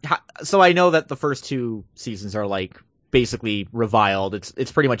 So I know that the first two seasons are like basically reviled.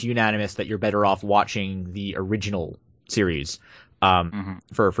 It's pretty much unanimous that you're better off watching the original series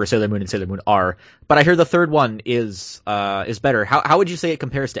for Sailor Moon and Sailor Moon R. But I hear the third one is better. How would you say it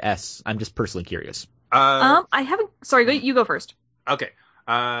compares to S? I'm just personally curious. I haven't. Sorry, you go first. Okay.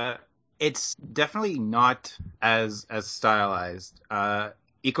 It's definitely not as stylized.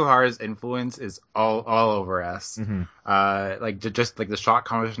 Ikuhara's influence is all over S. Like just like the shot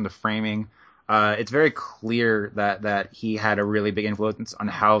composition, the framing. It's very clear that he had a really big influence on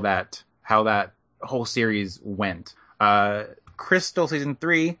how that whole series went. Crystal season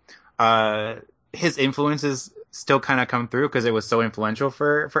 3, his influences still kind of come through because it was so influential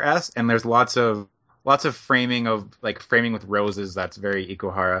for S, and there's lots of framing with roses that's very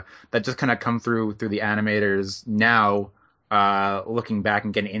Ikuhara that just kind of come through the animators now, looking back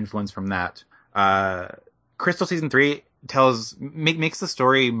and getting influence from that. Crystal season 3 makes the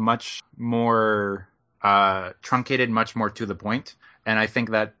story much more truncated, much more to the point, and I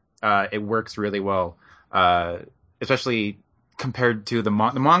think that it works really well, especially compared to the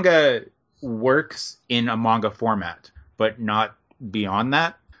manga works in a manga format, but not beyond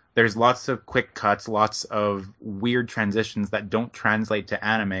that. There's lots of quick cuts, lots of weird transitions that don't translate to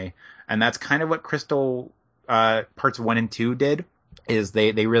anime, and that's kind of what Crystal parts 1 and 2 did. Is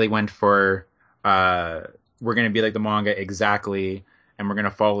they really went for we're going to be like the manga exactly, and we're going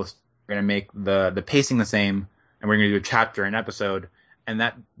to follow. We're going to make the pacing the same, and we're going to do a chapter an episode, and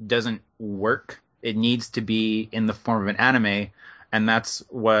that doesn't work. It needs to be in the form of an anime, and that's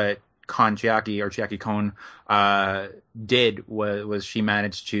what Kon Chiaki, or Chiaki Kon, did. Was she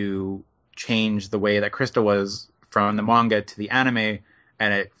managed to change the way that Crystal was from the manga to the anime,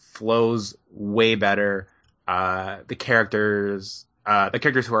 and it flows way better. The characters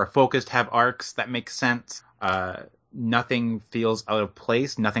who are focused have arcs that make sense. Nothing feels out of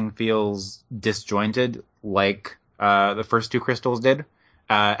place. Nothing feels disjointed like the first 2 Crystals did.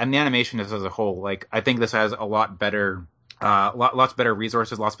 And the animation as a whole, like, I think this has a lot better, lots better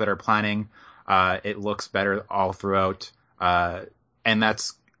resources, lots better planning. It looks better all throughout. And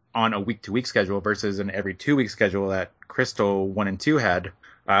that's on a week-to-week schedule versus an every 2-week schedule that Crystal 1 and 2 had.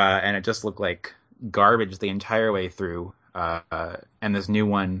 And it just looked like garbage the entire way through. And this new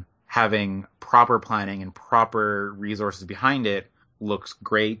one, having proper planning and proper resources behind it, looks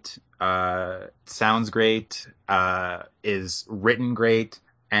great, sounds great, is written great,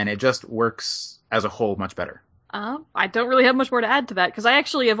 and it just works as a whole much better. I don't really have much more to add to that, because I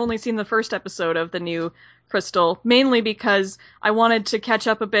actually have only seen the first episode of the new Crystal, mainly because I wanted to catch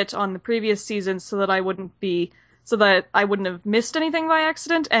up a bit on the previous seasons so that I wouldn't have missed anything by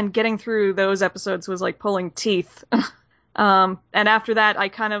accident, and getting through those episodes was like pulling teeth. And after that,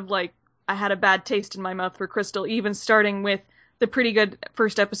 I had a bad taste in my mouth for Crystal, even starting with the pretty good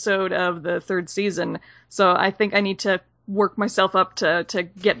first episode of the 3rd season. So I think I need to work myself up to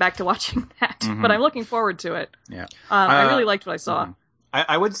get back to watching that. Mm-hmm. But I'm looking forward to it. Yeah. I really liked what I saw. Mm-hmm.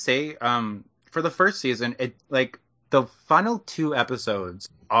 I would say, for the first season, the final 2 episodes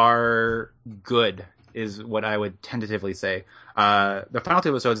are good, is what I would tentatively say. The final 2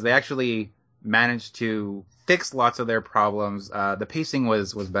 episodes, they actually managed to fix lots of their problems. The pacing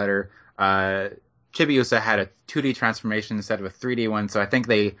was better. Chibiusa had a 2D transformation instead of a 3D one, so I think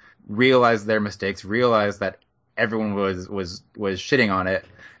they realized their mistakes, realized that everyone was shitting on it,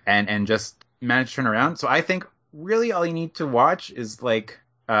 and just managed to turn around. So I think really all you need to watch is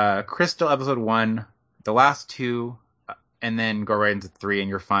Crystal episode 1, the last 2, and then go right into 3, and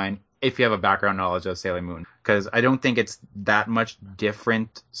you're fine if you have a background knowledge of Sailor Moon. Because I don't think it's that much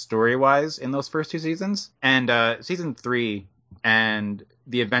different story-wise in those first 2 seasons. And season 3 and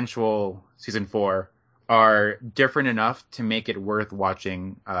the eventual season 4 are different enough to make it worth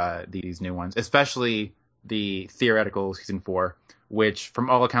watching these new ones, especially the theoretical season 4, which from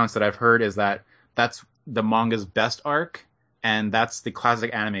all accounts that I've heard is that's the manga's best arc, and that's the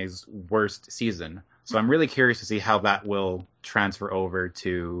classic anime's worst season. So I'm really curious to see how that will transfer over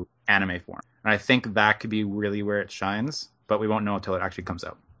to anime form. And I think that could be really where it shines, but we won't know until it actually comes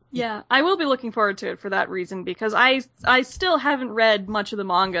out. Yeah, I will be looking forward to it for that reason, because I still haven't read much of the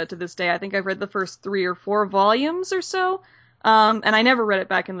manga to this day. I think I've read the first 3 or 4 volumes or so, and I never read it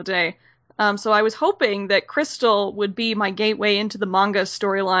back in the day. So I was hoping that Crystal would be my gateway into the manga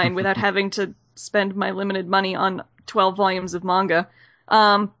storyline without having to spend my limited money on 12 volumes of manga.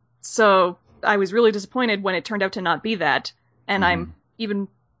 So I was really disappointed when it turned out to not be that, and I'm even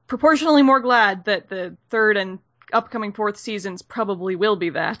proportionally more glad that the 3rd and upcoming 4th seasons probably will be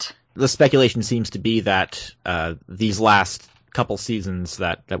that. The speculation seems to be that these last couple seasons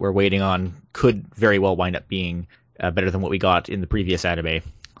that we're waiting on could very well wind up being better than what we got in the previous anime.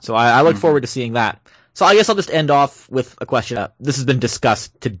 So I look forward to seeing that. So I guess I'll just end off with a question. This has been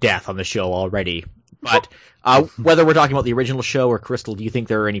discussed to death on the show already. But whether we're talking about the original show or Crystal, do you think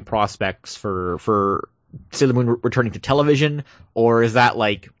there are any prospects for Sailor Moon returning to television? Or is that,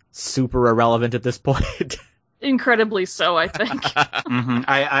 super irrelevant at this point? Incredibly so, I think.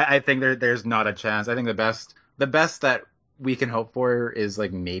 I think there's not a chance. I think the best that we can hope for is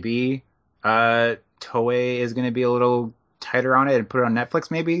like maybe Toei is going to be a little tighter on it and put it on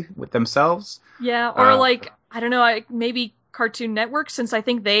Netflix maybe with themselves. Yeah, or like, I don't know, maybe Cartoon Network, since I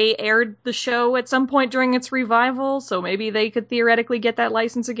think they aired the show at some point during its revival, so maybe they could theoretically get that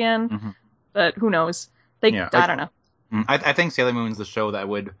license again. But who knows? I don't know. I think Sailor Moon's the show that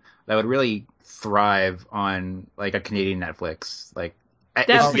would really thrive on like a Canadian Netflix. Like,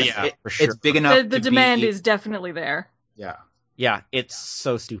 definitely. For sure. It's big enough. The demand is definitely there. Yeah. Yeah, it's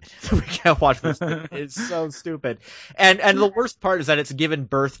so stupid. We can't watch this. It's so stupid. And the worst part is that it's given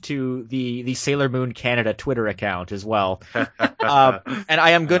birth to the Sailor Moon Canada Twitter account as well. And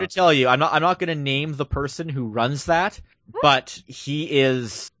I am going to tell you, I'm not going to name the person who runs that, but he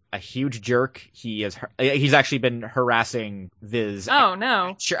is a huge jerk. He's actually been harassing Viz. Oh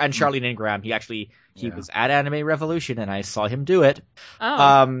no. And Charlene Ingram. He was at Anime Revolution and I saw him do it.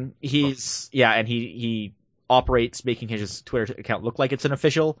 Oh. He operates making his Twitter account look like it's an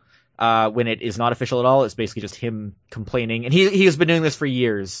official, when it is not official at all. It's basically just him complaining. And he has been doing this for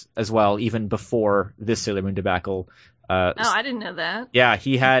years as well, even before this Sailor Moon debacle. I didn't know that. Yeah,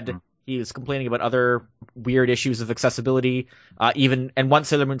 he was complaining about other weird issues of accessibility. And once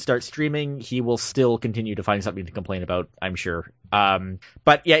Sailor Moon starts streaming, he will still continue to find something to complain about, I'm sure.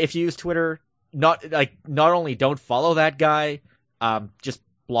 But yeah, if you use Twitter, not only don't follow that guy, just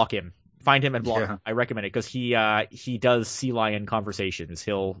block him. Find him and block him. I recommend it because he does sea lion conversations.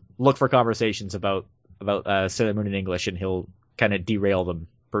 He'll look for conversations about Sailor Moon in English, and he'll kind of derail them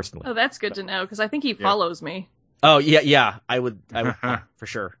personally. Oh, that's good to know because I think he follows me. Oh yeah. I would for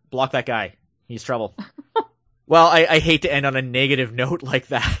sure block that guy. He's trouble. Well, I hate to end on a negative note like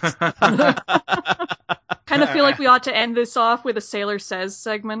that. Kind of feel like we ought to end this off with a Sailor Says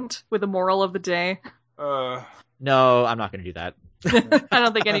segment with a moral of the day. No, I'm not going to do that. I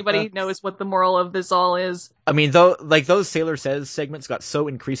don't think anybody knows what the moral of this all is. I mean, though, like those Sailor Says segments got so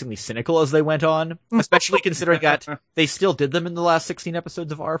increasingly cynical as they went on, especially considering that they still did them in the last 16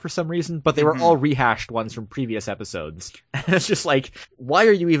 episodes of R for some reason, but they were all rehashed ones from previous episodes. And it's just like, why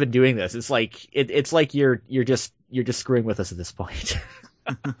are you even doing this? It's like you're just screwing with us at this point.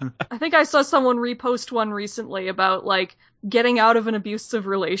 I think I saw someone repost one recently about like getting out of an abusive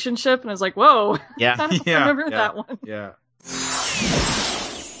relationship, and I was like, whoa. Yeah. I don't remember that one. Yeah.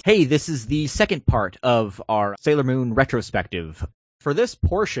 Hey, this is the second part of our Sailor Moon retrospective. For this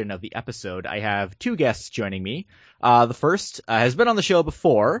portion of the episode, I have two guests joining me. The first has been on the show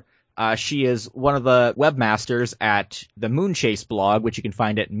before. She is one of the webmasters at the Moonchase blog, which you can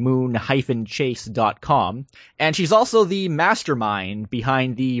find at moon-chase.com. And she's also the mastermind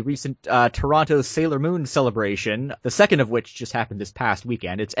behind the recent Toronto Sailor Moon celebration, the second of which just happened this past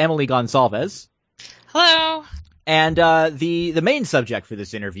weekend. It's Emily Gonsalves. Hello. And the main subject for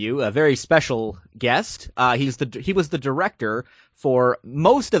this interview, a very special guest, he was the director for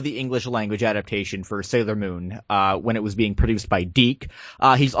most of the English language adaptation for Sailor Moon when it was being produced by DiC.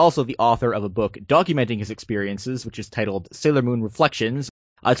 He's also the author of a book documenting his experiences, which is titled Sailor Moon Reflections.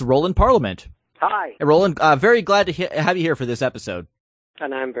 It's Roland Parliament. Hi. Hey, Roland, very glad to have you here for this episode.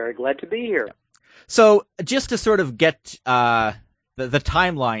 And I'm very glad to be here. So, just to sort of get the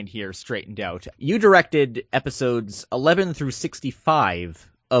timeline here straightened out, you directed episodes 11 through 65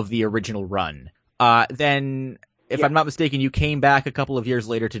 of the original run. Then, if I'm not mistaken, you came back a couple of years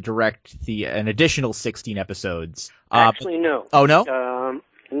later to direct an additional 16 episodes. Actually, no. Oh, no?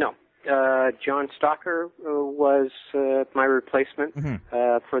 No. John Stalker was my replacement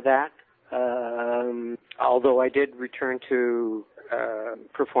for that. Although I did return to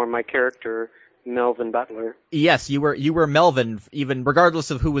perform my character, Melvin Butler. Yes, you were Melvin, even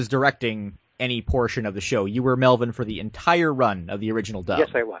regardless of who was directing any portion of the show. You were Melvin for the entire run of the original dub. Yes,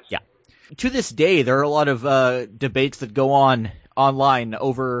 I was. Yeah. To this day, there are a lot of debates that go on online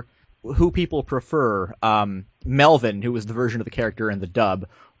over who people prefer. Melvin, who was the version of the character in the dub,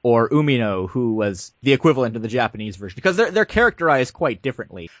 or Umino, who was the equivalent of the Japanese version, because they're characterized quite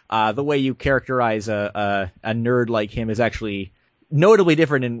differently. The way you characterize a nerd like him is actually notably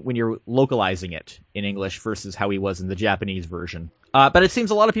different when you're localizing it in English versus how he was in the Japanese version. But it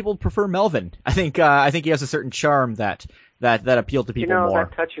seems a lot of people prefer Melvin. I think he has a certain charm that appealed to people more.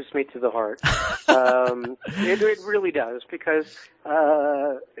 That touches me to the heart. It really does, because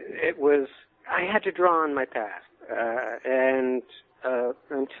I had to draw on my past, and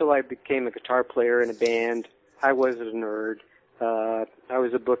until I became a guitar player in a band, I was a nerd. I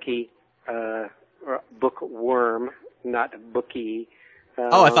was a bookie, or bookworm. Not a bookie.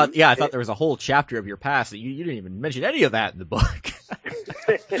 I thought there was a whole chapter of your past that you didn't even mention any of that in the book.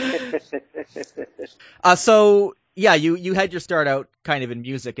 So yeah, you had your start out kind of in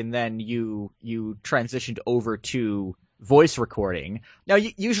music, and then you transitioned over to voice recording. Now,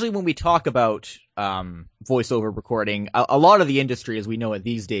 usually when we talk about voiceover recording, a lot of the industry, as we know it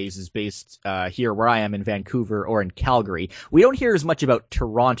these days, is based here where I am in Vancouver or in Calgary. We don't hear as much about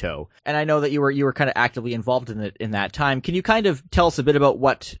Toronto, and I know that you were kind of actively involved in it in that time. Can you kind of tell us a bit about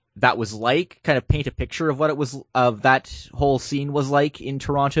what that was like? Kind of paint a picture of what it was, of that whole scene was like in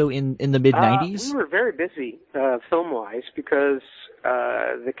Toronto in the mid '90s. We were very busy film-wise because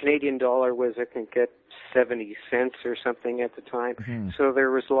the Canadian dollar was, I think, at 70 cents or something at the time. Mm-hmm. So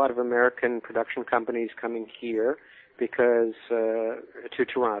there was a lot of American production companies coming here because to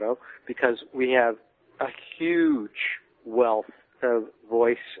Toronto, because we have a huge wealth of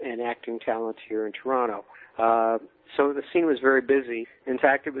voice and acting talent here in Toronto. So the scene was very busy. In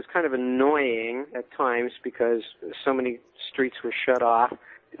fact, it was kind of annoying at times because so many streets were shut off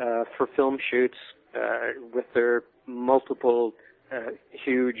for film shoots with their multiple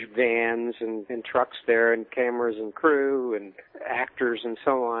huge vans and trucks there and cameras and crew and actors and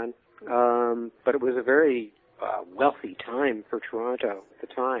so on. But it was a very wealthy time for Toronto at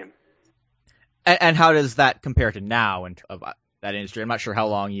the time. And how does that compare to now and of that industry? I'm not sure how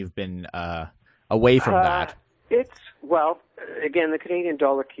long you've been away from that. Well, again, the Canadian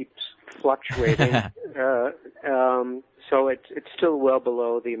dollar keeps fluctuating, so it's still well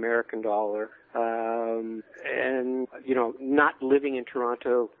below the American dollar. And, not living in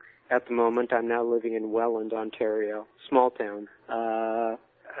Toronto at the moment, I'm now living in Welland, Ontario, small town.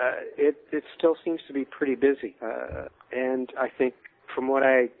 It still seems to be pretty busy. And I think from what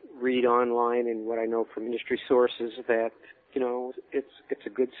I read online and what I know from industry sources that, it's a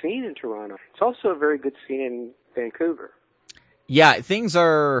good scene in Toronto. It's also a very good scene in Vancouver. Yeah, things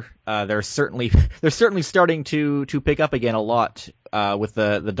are they're certainly starting to pick up again a lot with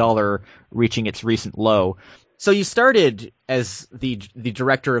the dollar reaching its recent low. So you started as the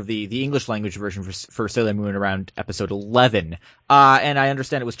director of the English language version for Sailor Moon around episode 11, and I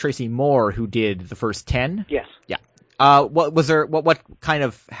understand it was Tracy Moore who did the first 10. Yes. Yeah. What kind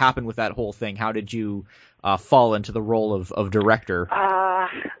of happened with that whole thing? How did you fall into the role of director?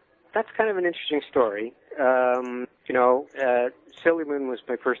 That's kind of an interesting story. Sailor Moon was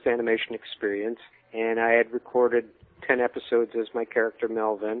my first animation experience, and I had recorded 10 episodes as my character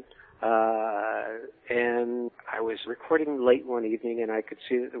Melvin. And I was recording late one evening, and I could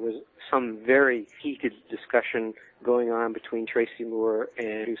see that there was some very heated discussion going on between Tracy Moore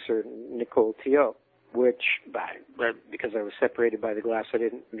and producer Nicole Teo, which, because I was separated by the glass, I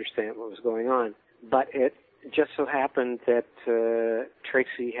didn't understand what was going on. But it just so happened that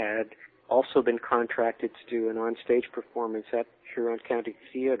Tracy had also been contracted to do an on-stage performance at Huron County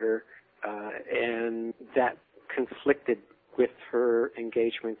Theater, and that conflicted with her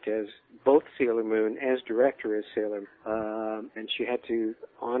engagement as both Sailor Moon, as director as Sailor Moon, and she had to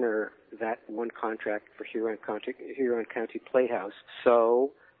honor that one contract for Huron County Playhouse.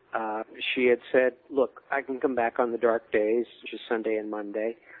 So she had said, look, I can come back on the dark days, which is Sunday and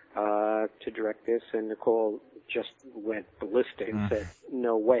Monday, to direct this, and Nicole just went ballistic and said,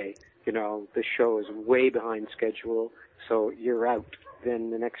 no way, the show is way behind schedule, so you're out.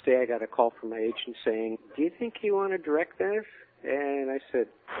 Then the next day I got a call from my agent saying, do you think you want to direct this? And I said,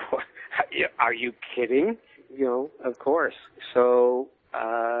 are you kidding? Of course. So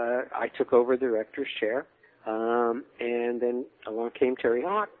I took over the director's chair, and then along came Terry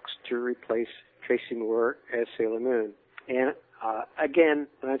Hawks to replace Tracy Moore as Sailor Moon. And again,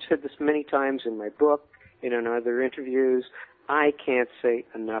 and I've said this many times in my book and in other interviews, I can't say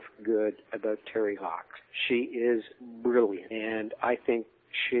enough good about Terry Hawks. She is brilliant, and I think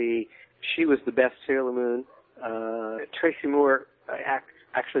she was the best Sailor Moon. Tracy Moore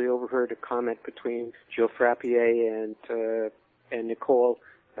actually overheard a comment between Joe Frappier and Nicole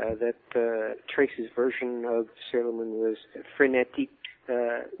that Tracy's version of Sailor Moon was frenetic,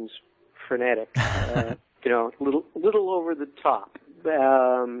 little over the top.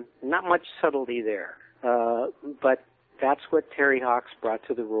 Not much subtlety there, but that's what Terry Hawks brought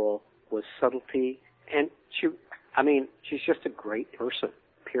to the role, was subtlety, and she's just a great person,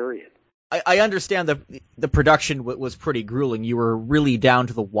 period. I understand the production was pretty grueling. You were really down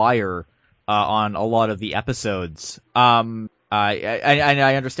to the wire on a lot of the episodes. I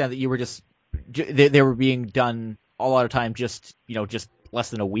understand that you were they were being done a lot of time just less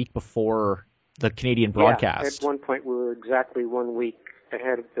than a week before the Canadian broadcast. Yeah, at one point we were exactly 1 week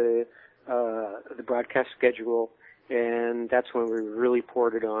ahead of the broadcast schedule, and that's when we really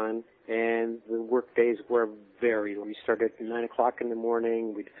poured it on. And the work days were very long. We started at 9 o'clock in the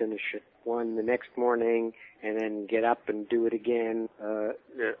morning. We'd finish at one the next morning and then get up and do it again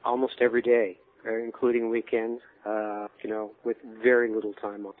almost every day, including weekends, with very little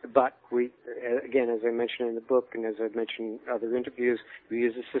time off. But we, again, as I mentioned in the book and as I've mentioned in other interviews, we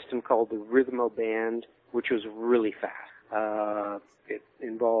use a system called the Rhythmo Band, which was really fast. It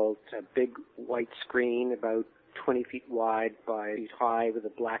involved a big white screen about 20 feet wide by feet high with a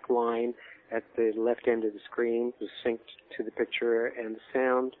black line at the left end of the screen. It was synced to the picture and the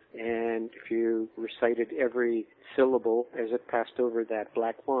sound, and if you recited every syllable as it passed over that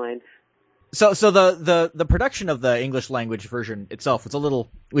black line. So the production of the English language version itself was a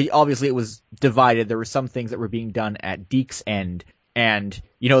little, obviously it was divided. There were some things that were being done at Deke's end, and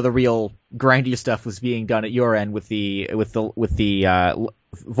the real grindy stuff was being done at your end with the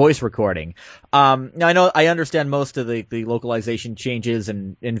voice recording. Now I understand most of the localization changes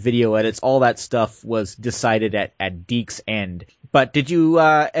and video edits, all that stuff was decided at Deke's end. But did you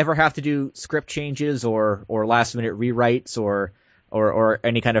ever have to do script changes or last minute rewrites or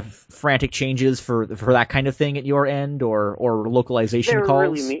any kind of frantic changes for that kind of thing at your end or localization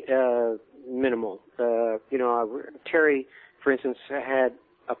calls? They're really minimal. Terry, for instance, had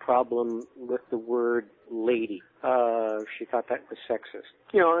a problem with the word lady. She thought that was sexist.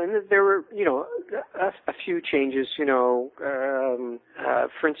 And there were, a few changes,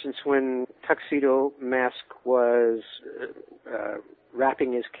 for instance, when Tuxedo Mask was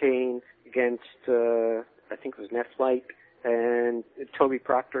rapping his cane against, I think it was Netflite, and Toby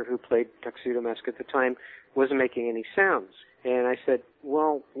Proctor, who played Tuxedo Mask at the time, wasn't making any sounds. And I said,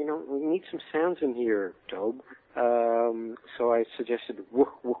 well, we need some sounds in here, Tobe. So I suggested woof,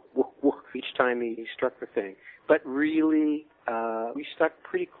 woof, woof, woof each time he struck the thing. But really, we stuck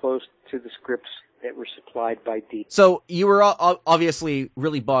pretty close to the scripts that were supplied by Deke. So you were obviously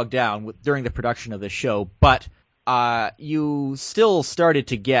really bogged down during the production of the show, but you still started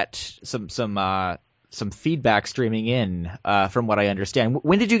to get some feedback streaming in, from what I understand.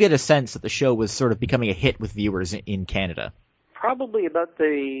 When did you get a sense that the show was sort of becoming a hit with viewers in Canada? Probably about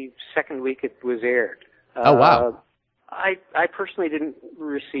the second week it was aired. Oh, wow. I personally didn't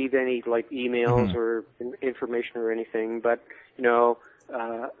receive any emails or information or anything, but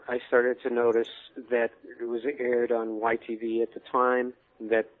I started to notice that it was aired on YTV at the time,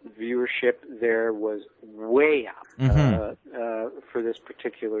 that viewership there was way up for this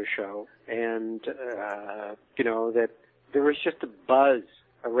particular show, and that there was just a buzz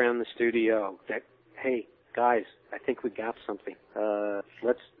around the studio that, hey guys, I think we got something.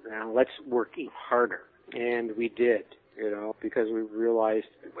 Let's work even harder. And we did, because we realized,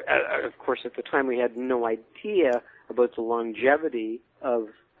 of course, at the time we had no idea about the longevity of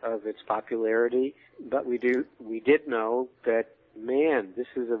its popularity, but we did know that, man, this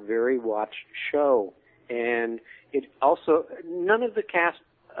is a very watched show. And it also, none of the cast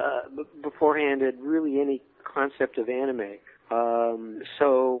beforehand had really any concept of anime.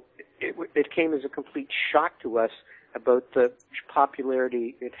 So it came as a complete shock to us about the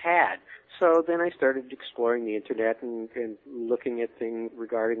popularity it had. So then I started exploring the internet and looking at things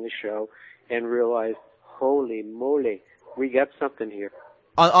regarding the show and realized, holy moly, we got something here.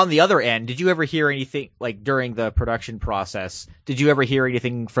 On the other end, did you ever hear anything, during the production process, did you ever hear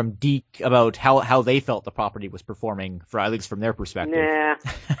anything from Deke about how they felt the property was performing, at least from their perspective? Nah.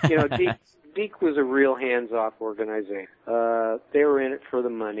 Deke was a real hands-off organization. They were in it for the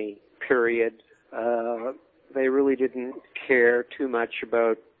money, period. They really didn't care too much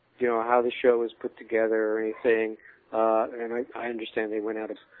about, how the show was put together or anything. And I understand they went out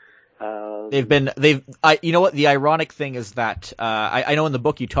of... you know what, the ironic thing is that, I know in the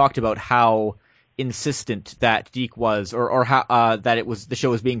book you talked about how insistent that Deke was, or how, that the show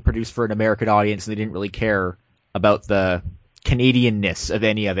was being produced for an American audience and they didn't really care about the Canadianness of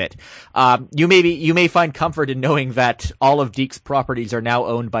any of it. You may find comfort in knowing that all of Deke's properties are now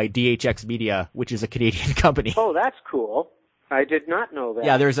owned by DHX Media, which is a Canadian company. Oh, that's cool. I did not know that.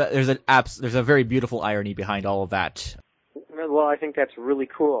 Yeah, there's a very beautiful irony behind all of that. Well, I think that's really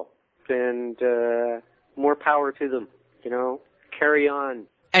cool, and more power to them. Carry on.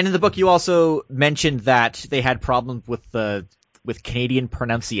 And in the book, you also mentioned that they had problems with Canadian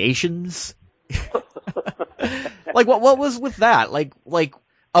pronunciations. What was with that?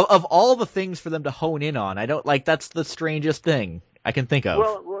 Of all the things for them to hone in on, that's the strangest thing I can think of.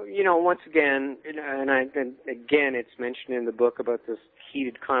 Well, once again, and again, it's mentioned in the book about this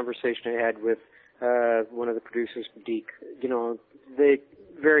heated conversation I had with one of the producers, Deke. They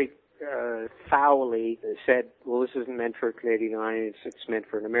very foully said, well, this isn't meant for a Canadian audience, it's meant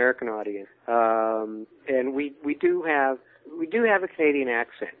for an American audience. And we do have a Canadian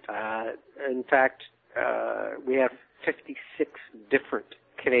accent. In fact, we have 56 different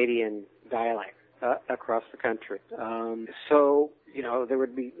Canadian dialect across the country. So, there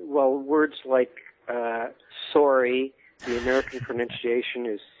would be, words like sorry. The American pronunciation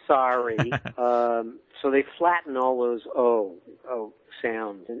is sorry. So they flatten all those O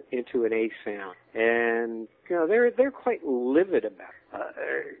sounds into an A sound. And, they're quite livid about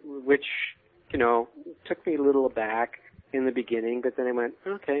it, which, took me a little aback in the beginning, but then I went,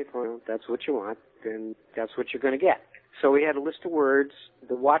 okay, well, that's what you want, then that's what you're going to get. So we had a list of words,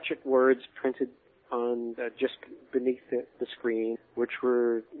 the watch it words printed on just beneath the screen, which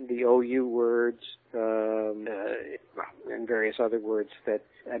were the OU words and various other words that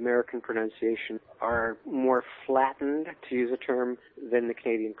American pronunciation are more flattened, to use a term, than the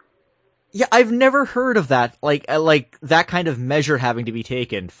Canadian. Yeah, I've never heard of that. Like that kind of measure having to be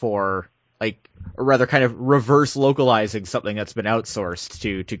taken for, or rather, kind of reverse localizing something that's been outsourced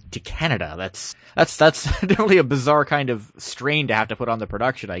to Canada. That's definitely a bizarre kind of strain to have to put on the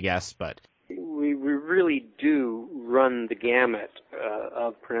production, I guess. But we really do run the gamut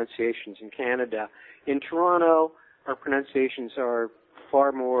of pronunciations in Canada. In Toronto, our pronunciations are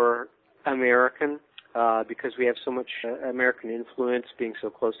far more American because we have so much American influence, being so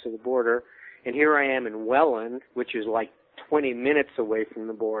close to the border. And here I am in Welland, which is like 20 minutes away from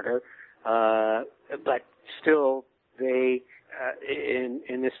the border. But still, they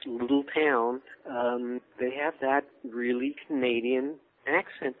in this little town, they have that really Canadian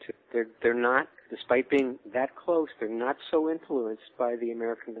accent to it. They're not, despite being that close, they're not so influenced by the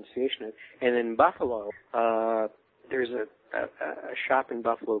American pronunciation. And in Buffalo, there's a shop in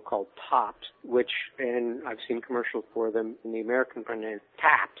Buffalo called Tops, and I've seen commercials for them in the American pronunciation,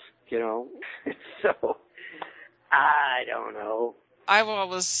 Taps. So I don't know. I've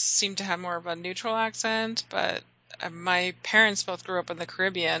always seemed to have more of a neutral accent, but my parents both grew up in the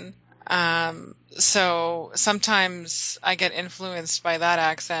Caribbean. So sometimes I get influenced by that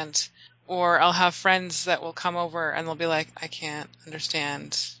accent, or I'll have friends that will come over and they'll be like, I can't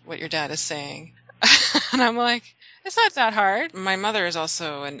understand what your dad is saying. And I'm like, it's not that hard. My mother is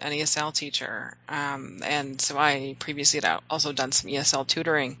also an ESL teacher, and so I previously had also done some ESL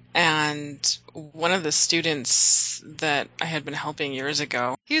tutoring. And one of the students that I had been helping years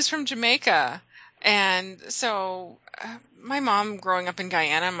ago, he was from Jamaica. And so my mom growing up in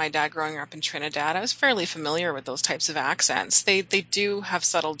Guyana, my dad growing up in Trinidad, I was fairly familiar with those types of accents. They do have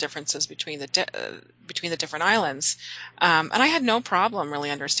subtle differences between the different islands, and I had no problem really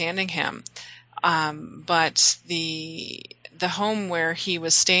understanding him. But the home where he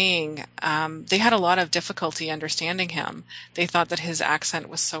was staying, they had a lot of difficulty understanding him. They thought that his accent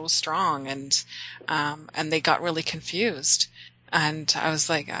was so strong, and they got really confused. And I was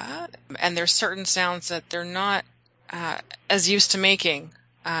like, and there's certain sounds that they're not as used to making.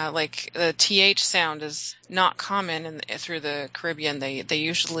 Like the TH sound is not common through the Caribbean. They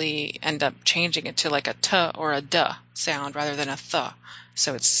usually end up changing it to like a T or a D sound rather than a Th.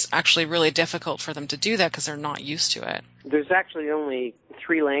 So it's actually really difficult for them to do that because they're not used to it. There's actually only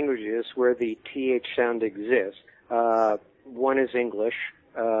 3 languages where the TH sound exists. One is English,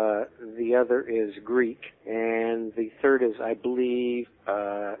 the other is Greek, and the third is, I believe,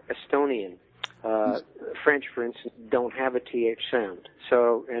 Estonian. French, for instance, don't have a TH sound.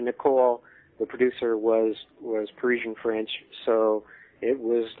 So, and Nicole, the producer, was Parisian French, so it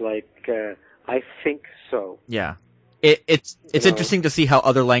was like, I think so. Yeah. It's interesting to see how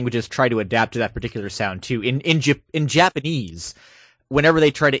other languages try to adapt to that particular sound too. In Japanese, whenever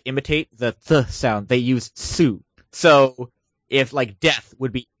they try to imitate the th sound, they use su. So if like death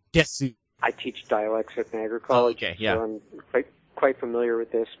would be desu. I teach dialects at Niagara College, okay, yeah. So I'm quite familiar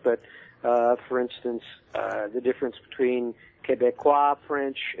with this. But for instance, the difference between Québécois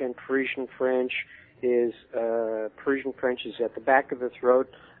French and Parisian French is Parisian French is at the back of the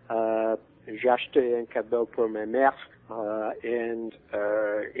throat. J'ai acheté un cadeau pour ma mère, and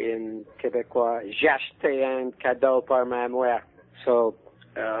in Québécois, j'ai acheté un cadeau pour ma mère. So,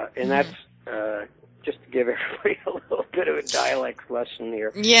 and that's just to give everybody a little bit of a dialect lesson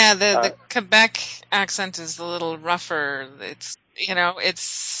here. Yeah, the Quebec accent is a little rougher. It's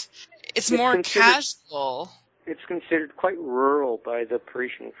it's more casual. It's considered quite rural by the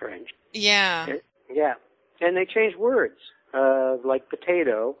Parisian French. Yeah. Yeah, and they change words. Like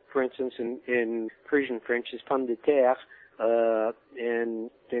potato, for instance, in Parisian French is pomme de terre, and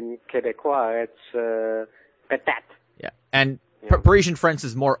in Québécois it's patate. Yeah, and Parisian French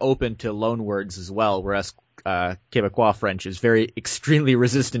is more open to loan words as well, whereas Québécois French is extremely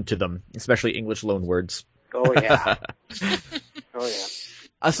resistant to them, especially English loan words. Oh yeah. Oh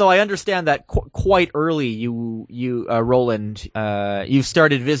yeah. So I understand that quite early, Roland, you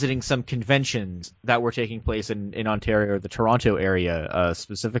started visiting some conventions that were taking place in Ontario, or the Toronto area,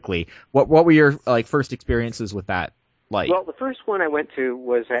 specifically. What were your first experiences with that like? Well, the first one I went to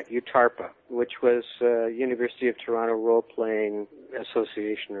was at UTARPA, which was University of Toronto Role Playing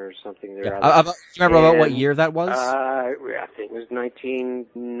Association or something. Do you remember about what year that was? I think it was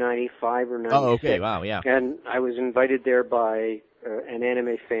 1995 or 96. Oh, okay, wow, yeah. And I was invited there by an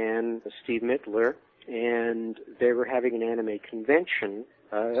anime fan, Steve Mittler, and they were having an anime convention,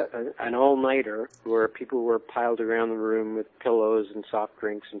 an all-nighter, where people were piled around the room with pillows and soft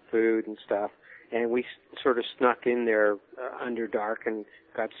drinks and food and stuff. And we sort of snuck in there under dark and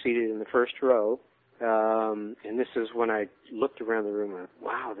got seated in the first row. And this is when I looked around the room and,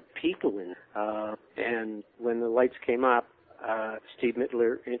 wow, the people in it. And when the lights came up, Steve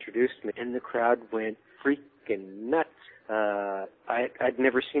Mittler introduced me, and the crowd went freaking nuts. I'd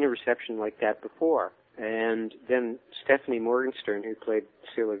never seen a reception like that before. And then Stephanie Morgenstern, who played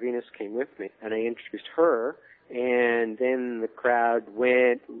Sailor Venus, came with me, and I introduced her. And then the crowd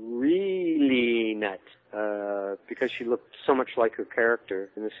went really nuts because she looked so much like her character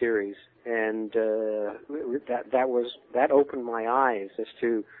in the series, and that opened my eyes as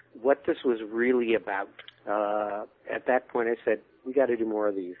to what this was really about. At that point, I said, we got to do more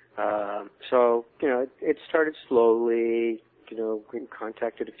of these. So it started slowly. We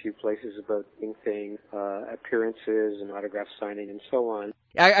contacted a few places about things, appearances and autograph signing and so on.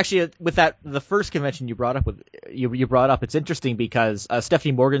 Actually, with that, the first convention you brought up, it's interesting because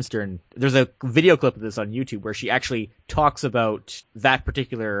Stephanie Morgenstern, there's a video clip of this on YouTube where she actually talks about that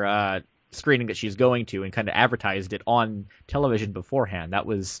particular screening that she's going to and kind of advertised it on television beforehand. That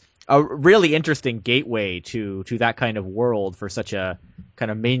was a really interesting gateway to that kind of world for such a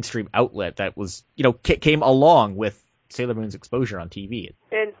kind of mainstream outlet that was, came along with Sailor Moon's exposure on TV.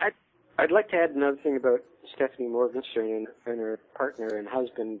 And I'd like to add another thing about Stephanie Morgenstern and her partner and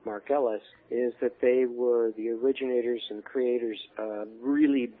husband, Mark Ellis, is that they were the originators and creators of a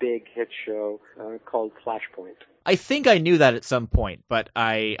really big hit show called Flashpoint. I think I knew that at some point, but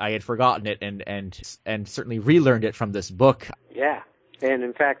I had forgotten it and certainly relearned it from this book. Yeah. And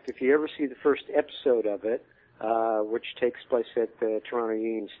in fact, if you ever see the first episode of it, which takes place at the Toronto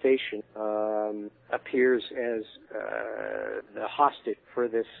Union Station, appears as the hostage for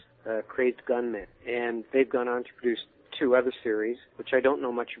this crazed gunman. And they've gone on to produce 2 other series, which I don't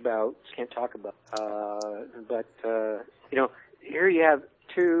know much about, can't talk about. But here you have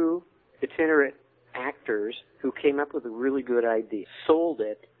 2 itinerant actors who came up with a really good idea, sold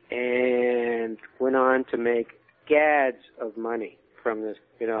it, and went on to make gads of money from this,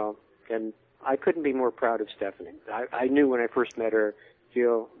 and I couldn't be more proud of Stephanie. I knew when I first met her,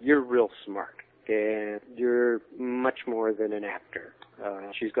 you're real smart, and you're much more than an actor.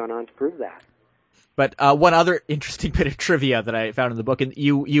 She's gone on to prove that. But one other interesting bit of trivia that I found in the book, and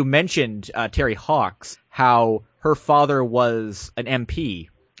you mentioned Terry Hawks, how her father was an MP,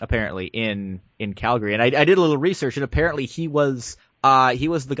 apparently, in Calgary. And I did a little research, and apparently he was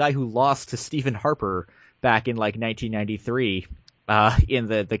the guy who lost to Stephen Harper back in 1993. In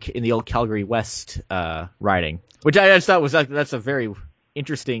the old Calgary West riding, which I just thought was that's a very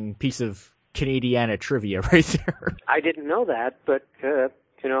interesting piece of Canadiana trivia right there. I didn't know that, but that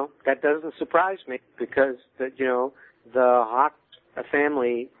doesn't surprise me because the Hawk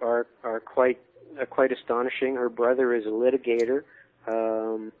family are quite astonishing. Her brother is a litigator,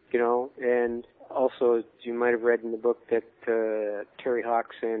 and also you might have read in the book that Terry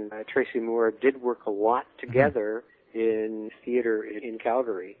Hawks and Tracy Moore did work a lot together. Mm-hmm. In theater in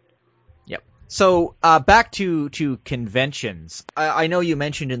Calgary. Yep. So back to conventions. I know you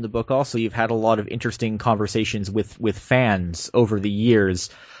mentioned in the book also you've had a lot of interesting conversations with fans over the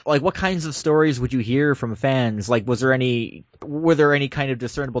years. What kinds of stories would you hear from fans? Were there any kind of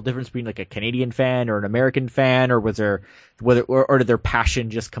discernible difference between a Canadian fan or an American fan, or did their passion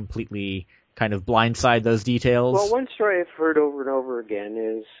just completely kind of blindside those details? Well, one story I've heard over and over again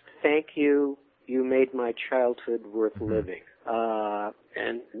is, "Thank you. You made my childhood worth living."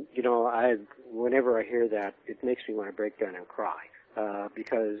 And whenever I hear that, it makes me want to break down and cry,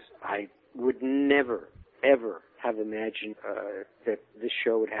 because I would never, ever have imagined that this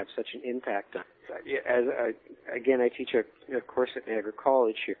show would have such an impact on it. I teach a course at Niagara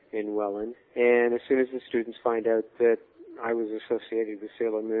College here in Welland, and as soon as the students find out that I was associated with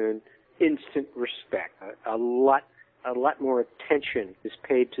Sailor Moon, instant respect. A lot more attention is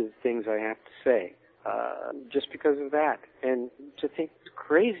paid to the things I have to say, just because of that. And to think it's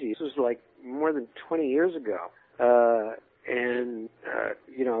crazy, this was more than 20 years ago. And,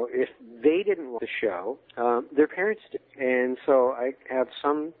 if they didn't want the show, their parents did. And so I have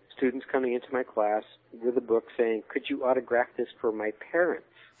some students coming into my class with a book saying, could you autograph this for my parents?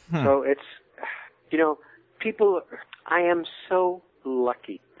 So it's, I am so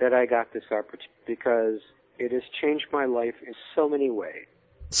lucky that I got this opportunity because it has changed my life in so many ways.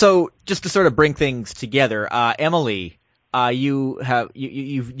 So just to sort of bring things together, Emily,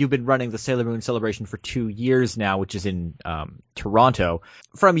 you've been running the Sailor Moon celebration for 2 years now, which is in Toronto.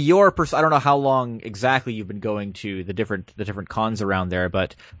 From your I don't know how long exactly you've been going to the different cons around there,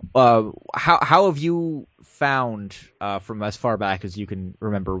 but how have you found from as far back as you can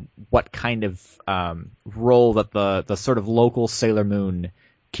remember what kind of role that the sort of local Sailor Moon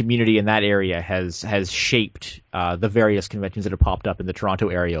community in that area has shaped the various conventions that have popped up in the Toronto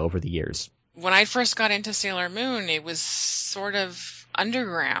area over the years? When I first got into Sailor Moon, it was sort of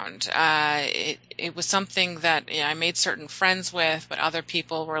underground. It was something that I made certain friends with, but other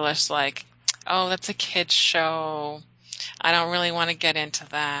people were just like, oh, that's a kid's show. I don't really want to get into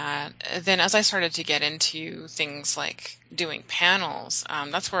that. Then as I started to get into things like doing panels,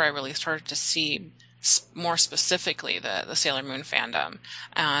 that's where I really started to see more specifically the Sailor Moon fandom.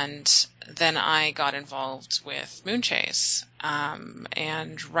 And then I got involved with Moonchase,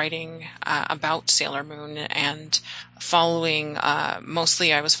 and writing about Sailor Moon and following,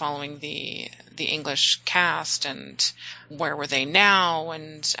 mostly I was following the English cast and where were they now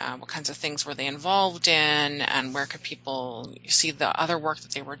and what kinds of things were they involved in and where could people see the other work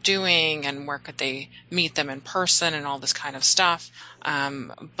that they were doing and where could they meet them in person and all this kind of stuff.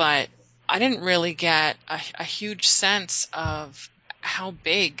 But I didn't really get a huge sense of how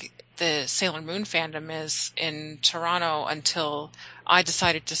big the Sailor Moon fandom is in Toronto until I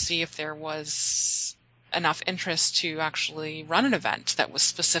decided to see if there was enough interest to actually run an event that was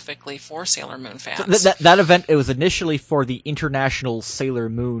specifically for Sailor Moon fans. So that event, it was initially for the International Sailor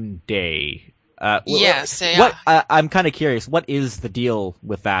Moon Day. Yes. Yeah. I'm kind of curious, what is the deal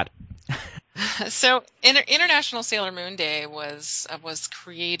with that? So International Sailor Moon Day was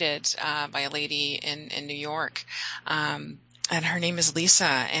created by a lady in New York, and her name is Lisa,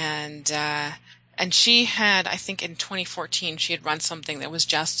 and she had, I think in 2014, she had run something that was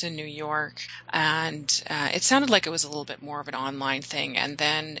just in New York, and it sounded like it was a little bit more of an online thing. And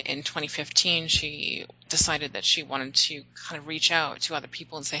then in 2015, she decided that she wanted to kind of reach out to other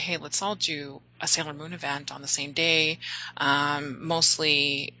people and say, hey, let's all do a Sailor Moon event on the same day.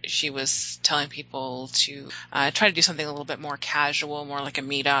 Mostly she was telling people to try to do something a little bit more casual, more like a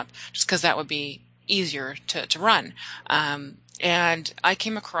meetup, just because that would be easier to run. And I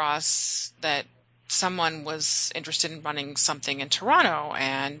came across that someone was interested in running something in Toronto,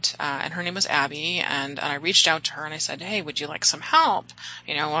 and her name was Abby, and I reached out to her and I said, hey, would you like some help?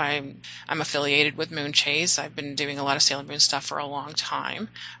 I'm affiliated with Moonchase. I've been doing a lot of Sailor Moon stuff for a long time.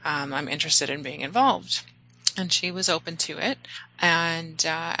 I'm interested in being involved. And she was open to it, and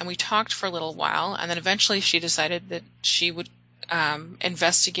we talked for a little while, and then eventually she decided that she would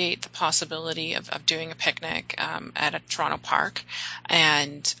investigate the possibility of doing a picnic at a Toronto park,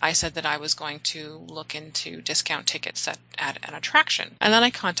 and I said that I was going to look into discount tickets at an attraction. And then I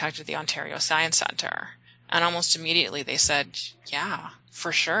contacted the Ontario Science Centre, and almost immediately they said, yeah,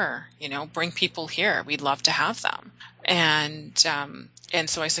 for sure, bring people here. We'd love to have them. And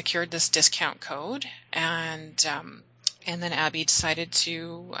so I secured this discount code, and then Abby decided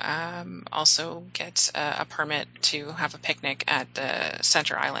to also get a permit to have a picnic at the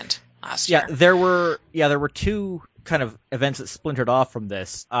Center Island last year. There were two kind of events that splintered off from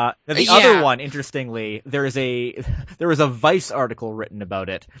this. Other one, interestingly, there was a Vice article written about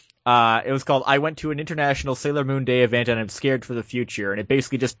it. It was called "I Went to an International Sailor Moon Day event and I'm scared for the future," and it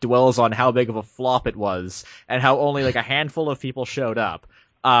basically just dwells on how big of a flop it was and how only like a handful of people showed up.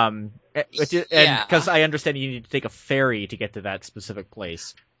 Because I understand you need to take a ferry to get to that specific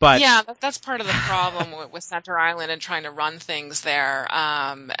place. But yeah, that's part of the problem with Center Island and trying to run things there.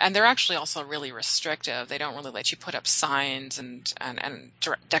 And they're actually also really restrictive. They don't really let you put up signs and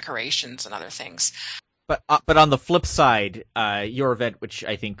decorations and other things. But on the flip side, your event, which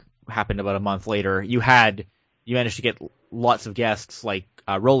I think happened about a month later, you managed to get lots of guests. Like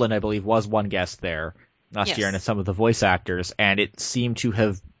Roland, I believe, was one guest there last year, and some of the voice actors, and it seemed to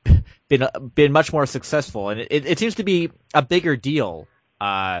have been much more successful, and it seems to be a bigger deal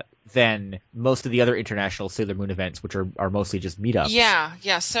than most of the other international Sailor Moon events, which are mostly just meetups.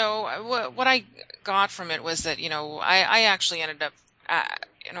 Yeah. So what I got from it was that I actually ended up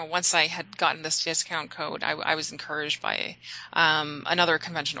once I had gotten this discount code, I was encouraged by another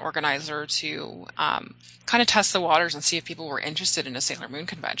convention organizer to kind of test the waters and see if people were interested in a Sailor Moon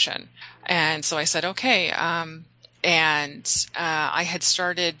convention. And so I said, okay, I had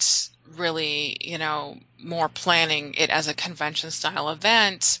started really, more planning it as a convention style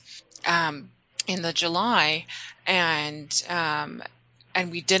event in the July, and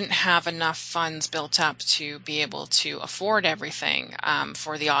we didn't have enough funds built up to be able to afford everything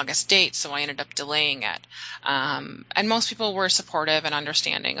for the August date, so I ended up delaying it. And most people were supportive and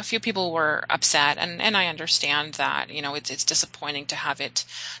understanding. A few people were upset, and I understand that. It's disappointing to have it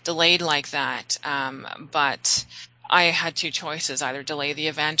delayed like that. But I had two choices, either delay the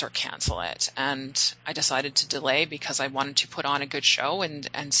event or cancel it. And I decided to delay because I wanted to put on a good show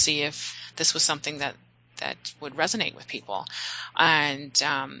and see if this was something that would resonate with people. And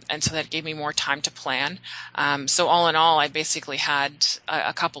so that gave me more time to plan. So all in all, I basically had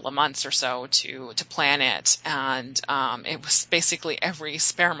a couple of months or so to plan it. And it was basically every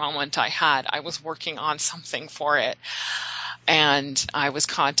spare moment I had, I was working on something for it. And I was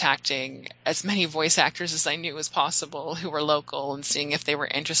contacting as many voice actors as I knew as possible who were local and seeing if they were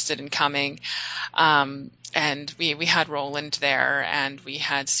interested in coming. And we had Roland there, and we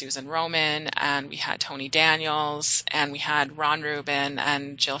had Susan Roman, and we had Tony Daniels, and we had Ron Rubin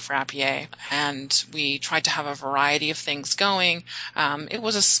and Jill Frappier. And we tried to have a variety of things going. It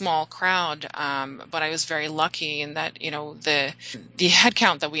was a small crowd, but I was very lucky in that, the head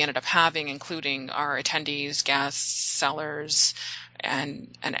count that we ended up having, including our attendees, guests, sellers, and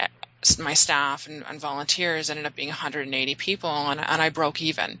my staff and volunteers, ended up being 180 people, and I broke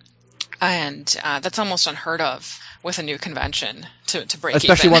even. And that's almost unheard of with a new convention to break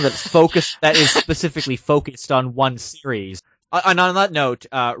especially even. One that is specifically focused on one series. And on that note,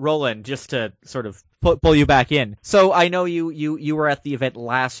 Roland, just to sort of pull you back in. So I know you were at the event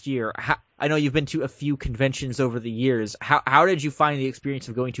last year. I know you've been to a few conventions over the years. How did you find the experience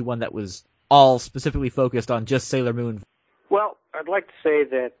of going to one that was all specifically focused on just Sailor Moon? Well, I'd like to say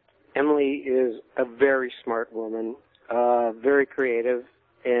that Emily is a very smart woman, very creative,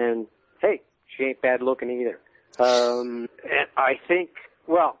 and hey, she ain't bad looking either. And I think,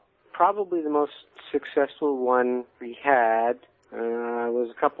 probably the most successful one we had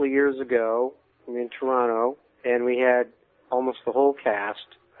was a couple of years ago in Toronto, and we had almost the whole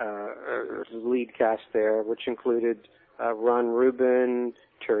cast, the lead cast there, which included Ron Rubin,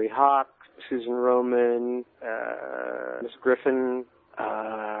 Terry Hawk, Susan Roman, Miss Griffin,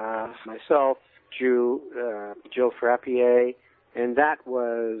 myself, Jill Frappier, and that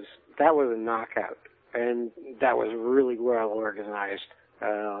was a knockout, and that was really well organized. They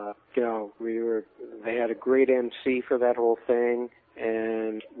had a great MC for that whole thing,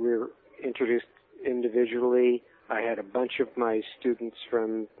 and we were introduced individually. I had a bunch of my students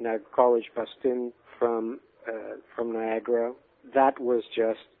from Niagara College bust in from Niagara. That was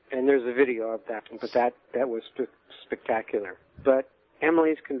just, and there's a video of that, but that was spectacular. But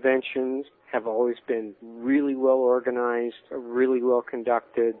Emily's conventions have always been really well organized, really well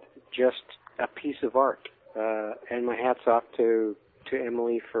conducted, just a piece of art. And my hat's off to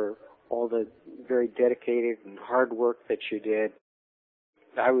Emily for all the very dedicated and hard work that she did.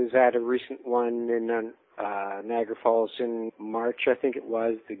 I was at a recent one in Niagara Falls in March, I think it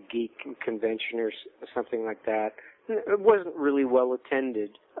was, the Geek Convention or something like that. It wasn't really well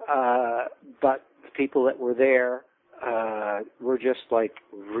attended, but the people that were there were just like,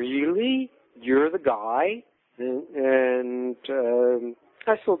 really? You're the guy? And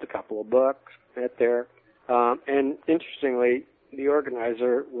I sold a couple of books at there. And interestingly, the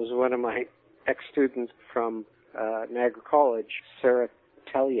organizer was one of my ex-students from Niagara College, Sarah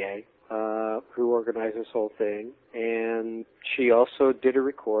Tellier, who organized this whole thing. And she also did a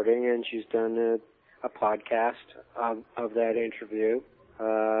recording, and she's done a podcast of that interview.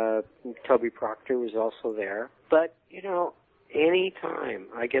 Toby Proctor was also there. But, any time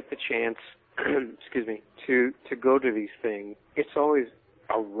I get the chance, excuse me, to go to these things, it's always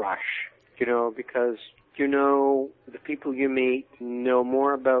a rush, because the people you meet know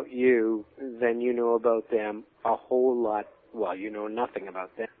more about you than you know about them a whole lot. Well, you know nothing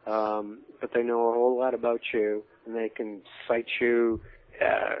about them, but they know a whole lot about you, and they can cite you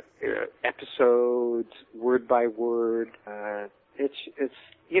episodes word by word. It's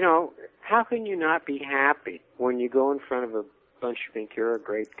how can you not be happy when you go in front of a bunch of think you're a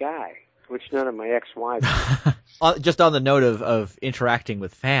great guy? Which none of my ex-wives. Just on the note of interacting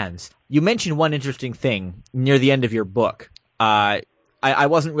with fans, you mentioned one interesting thing near the end of your book. I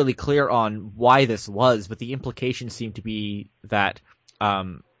wasn't really clear on why this was, but the implication seemed to be that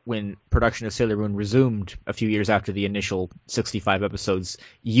when production of Sailor Moon resumed a few years after the initial 65 episodes,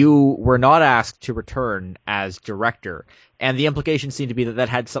 you were not asked to return as director. And the implication seemed to be that that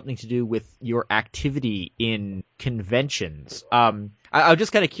had something to do with your activity in conventions. I'm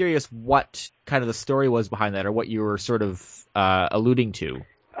just kind of curious what kind of the story was behind that, or what you were sort of alluding to.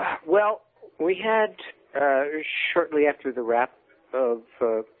 Well, we had, shortly after the wrap of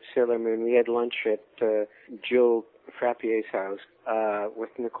Sailor Moon, we had lunch at Jill Frappier's house with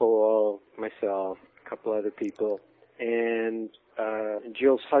Nicole, myself, a couple other people, and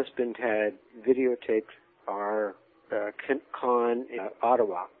Jill's husband had videotaped our con in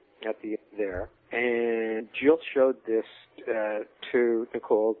Ottawa there, and Jill showed this to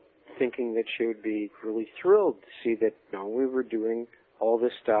Nicole, thinking that she would be really thrilled to see that we were doing all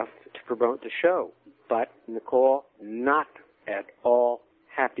this stuff to promote the show. But Nicole, not at all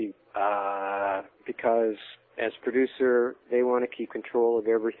happy, because as producer, they want to keep control of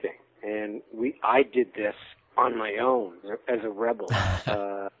everything. And I did this on my own as a rebel,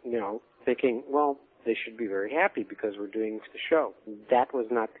 thinking, well, they should be very happy because we're doing the show. That was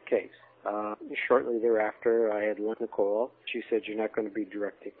not the case. Shortly thereafter, I had left Nicole. She said, you're not going to be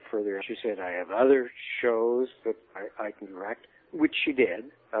directing further. She said, I have other shows that I can direct, which she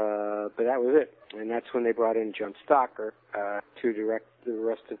did, but that was it. And that's when they brought in John Stalker to direct the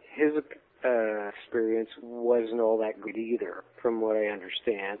rest of his experience. Wasn't all that good either, from what I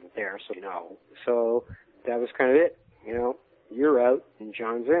understand there, So that was kind of it. You're out and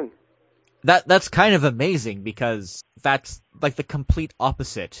John's in. That's kind of amazing, because that's like the complete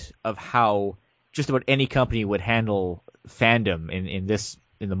opposite of how just about any company would handle fandom in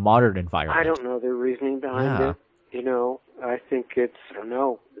the modern environment. I don't know their reasoning behind it. I think it's, I don't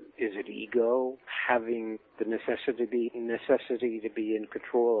know, is it ego, having the necessity to be in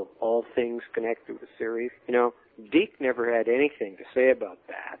control of all things connected with the series? Deke never had anything to say about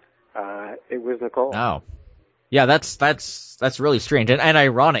that. It was Nicole. Oh. Yeah, that's really strange and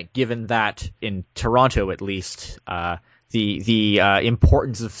ironic, given that in Toronto, at least, the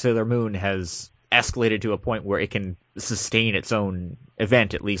importance of Sailor Moon has escalated to a point where it can sustain its own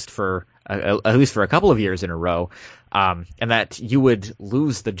event, at least for a couple of years in a row, and that you would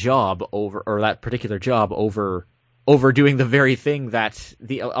lose the job that particular job over doing the very thing that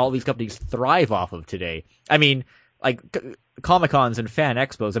all these companies thrive off of today. I mean, like Comic-Cons and fan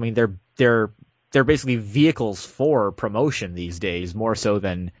expos. I mean, they're basically vehicles for promotion these days, more so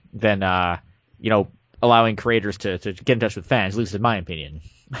than allowing creators to get in touch with fans, at least in my opinion.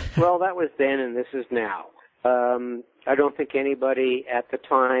 Well, that was then, and this is now. I don't think anybody at the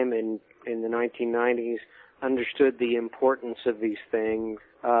time in the 1990s understood the importance of these things.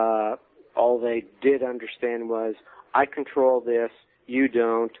 All they did understand was, I control this, you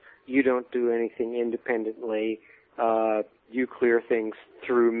don't do anything independently, you clear things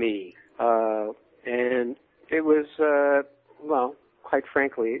through me. And it was, quite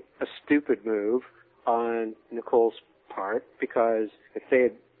frankly, a stupid move on Nicole's part, because if they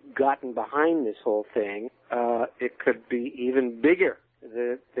had gotten behind this whole thing, it could be even bigger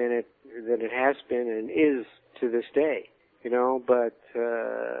than it has been and is to this day. But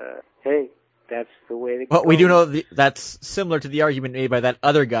hey, that's the way to go. Well, we do know that's similar to the argument made by that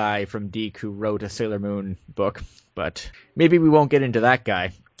other guy from Deke who wrote a Sailor Moon book, but maybe we won't get into that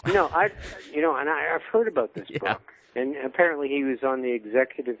guy. I've heard about this book, and apparently he was on the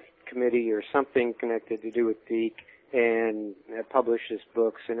executive committee or something connected to do with Deke, and published his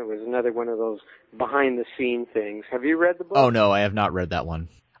books, and it was another one of those behind-the-scene things. Have you read the book? Oh, no, I have not read that one.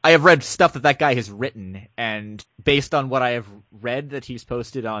 I have read stuff that guy has written, and based on what I have read that he's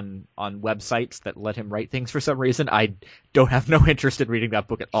posted on websites that let him write things for some reason, I don't have no interest in reading that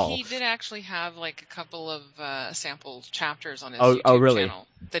book at all. He did actually have like a couple of sample chapters on his YouTube channel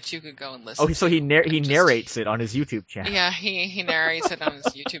that you could go and listen to. Oh, so he narrates it on his YouTube channel. Yeah, he narrates it on his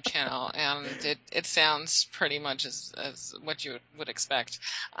YouTube channel, and it sounds pretty much as what you would expect.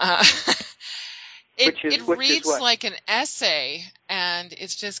 It reads like an essay, and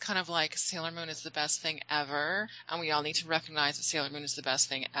it's just kind of like Sailor Moon is the best thing ever, and we all need to recognize that Sailor Moon is the best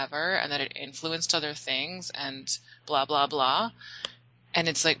thing ever, and that it influenced other things, and blah, blah, blah. And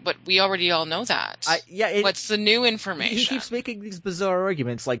it's like, but we already all know that. What's the new information? He keeps making these bizarre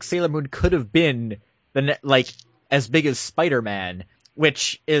arguments, like Sailor Moon could have been as big as Spider-Man,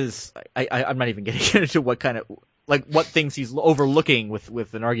 which is, I'm not even getting into what kind of... what things he's overlooking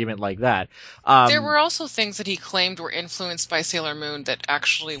with an argument like that. There were also things that he claimed were influenced by Sailor Moon that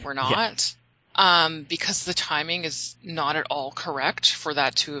actually were not, because the timing is not at all correct for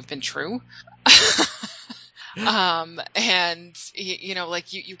that to have been true. And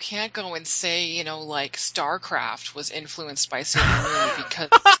like you can't go and say, like StarCraft was influenced by Sailor Moon because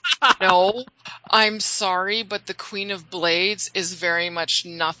no, I'm sorry, but the Queen of Blades is very much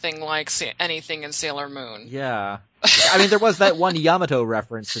nothing like anything in Sailor Moon. Yeah. I mean, there was that one Yamato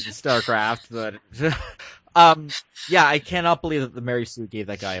reference in StarCraft, but yeah, I cannot believe that the Mary Sue gave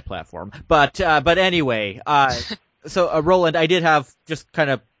that guy a platform. But anyway, so Roland, I did have, just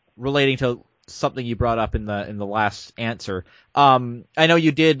kind of relating to something you brought up in the last answer. I know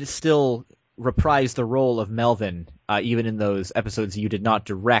you did still reprise the role of Melvin, even in those episodes you did not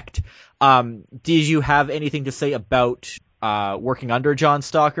direct. Did you have anything to say about working under John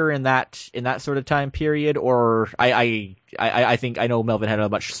Stalker in that sort of time period? Or I think I know Melvin had a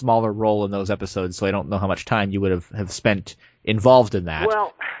much smaller role in those episodes, so I don't know how much time you would have spent involved in that.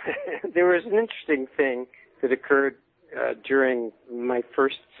 Well, there was an interesting thing that occurred during my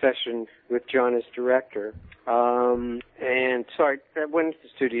first session with John as director. And so I went to the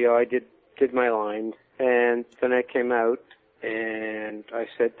studio, I did my lines, and then I came out and I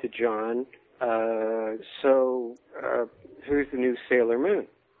said to John, who's the new Sailor Moon?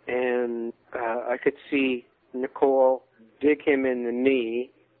 And I could see Nicole dig him in the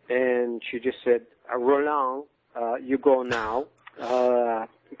knee, and she just said, Roland, you go now,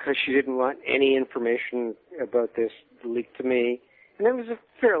 because she didn't want any information about this leaked to me. And it was a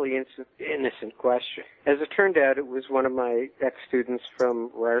fairly innocent question. As it turned out, it was one of my ex-students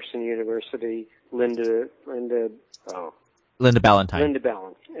from Ryerson University, Linda Ballantyne. Linda Ballantyne.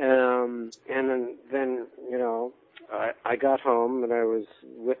 And then, I got home and I was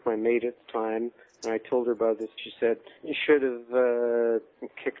with my mate at the time, and I told her about this. She said, you should have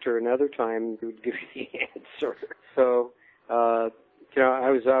kicked her another time, it would give you the answer. So, I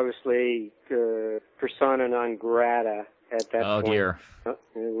was obviously persona non grata at that point. Oh, dear.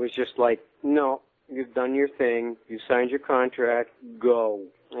 It was just like, no, you've done your thing, you signed your contract, go,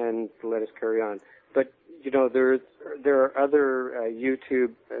 and let us carry on. But, there are other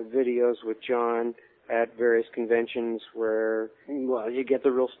YouTube videos with John at various conventions where, you get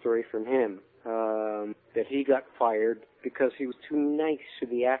the real story from him, that he got fired because he was too nice to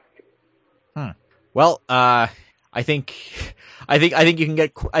the actor. Well, I think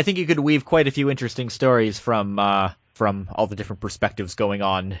you could weave quite a few interesting stories from all the different perspectives going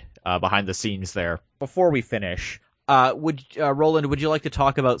on behind the scenes there. Before we finish, Roland, would you like to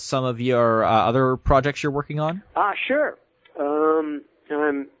talk about some of your other projects you're working on? Sure. I'm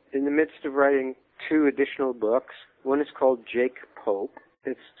in the midst of writing 2 additional books. One is called Jake Pope.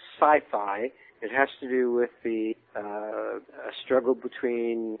 It's sci-fi. It has to do with the struggle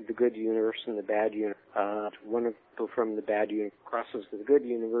between the good universe and the bad universe. One of people from the bad universe crosses to the good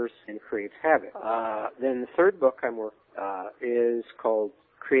universe and creates havoc. Then the third book I'm working is called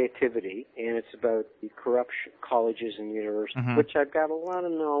Creativity, and it's about the corruption of colleges and universities, which I've got a lot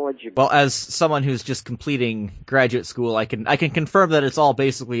of knowledge about. Well, as someone who's just completing graduate school, I can confirm that it's all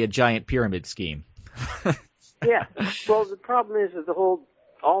basically a giant pyramid scheme. Yeah. Well, the problem is that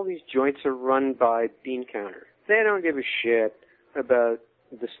all these joints are run by bean counters. They don't give a shit about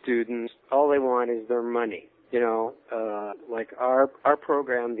the students. All they want is their money. Like our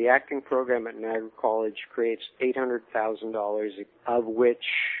program, the acting program at Niagara College creates $800,000, of which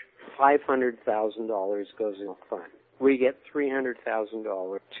 $500,000 goes in a fund. We get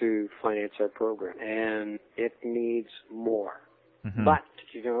 $300,000 to finance our program, and it needs more. But,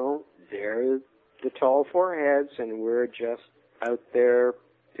 they're the tall foreheads, and we're just out there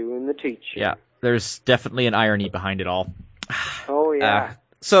doing the teaching. Yeah, there's definitely an irony behind it all. Oh, yeah.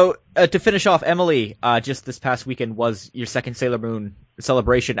 So to finish off, Emily, just this past weekend was your second Sailor Moon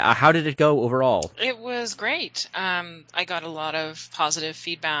celebration. How did it go overall? It was great. I got a lot of positive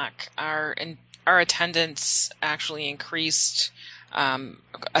feedback. Our attendance actually increased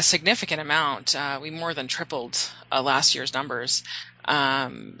a significant amount. We more than tripled last year's numbers. So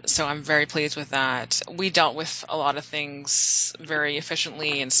I'm very pleased with that. We dealt with a lot of things very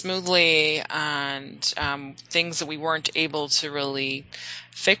efficiently and smoothly, and things that we weren't able to really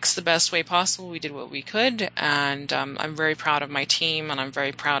fix the best way possible. We did what we could, and I'm very proud of my team, and I'm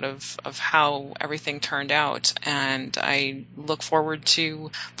very proud of how everything turned out. And I look forward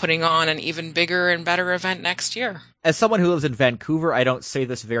to putting on an even bigger and better event next year. As someone who lives in Vancouver, I don't say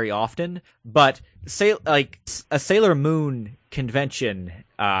this very often, but a Sailor Moon convention,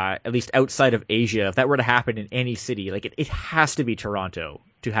 at least outside of Asia, if that were to happen in any city, it has to be Toronto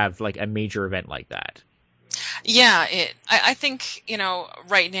to have a major event like that. Yeah, I think,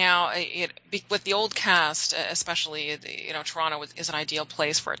 right now, with the old cast, especially, Toronto is an ideal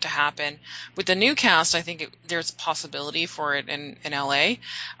place for it to happen. With the new cast, I think there's a possibility for it in LA,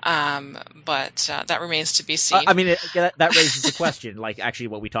 but that remains to be seen. I mean, that raises the question, like actually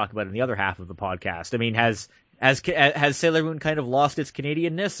what we talked about in the other half of the podcast. I mean, has Sailor Moon kind of lost its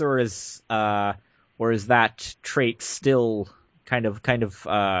Canadianness, or is that trait still kind of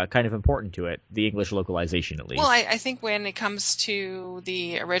important to it, the English localization at least? Well, I think when it comes to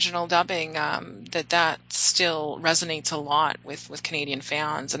the original dubbing, that still resonates a lot with Canadian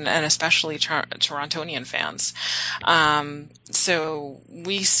fans and especially Torontonian fans. So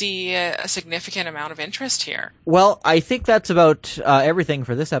we see a significant amount of interest here. Well, I think that's about everything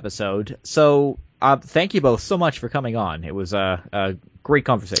for this episode. So thank you both so much for coming on. It was a great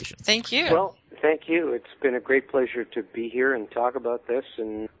conversation. Thank you. Well, thank you. It's been a great pleasure to be here and talk about this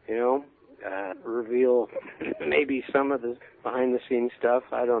and, reveal maybe some of the behind-the-scenes stuff.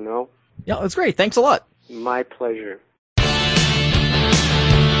 I don't know. Yeah, that's great. Thanks a lot. My pleasure.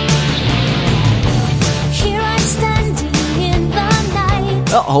 Here I'm standing in the night.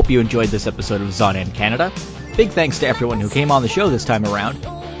 Well, I hope you enjoyed this episode of Zonin Canada. Big thanks to everyone who came on the show this time around.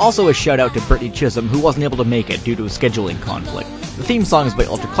 Also a shout out to Brittany Chisholm, who wasn't able to make it due to a scheduling conflict. The theme song is by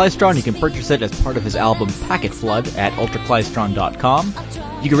Ultraclystron. You can purchase it as part of his album Packet Flood at ultraclystron.com.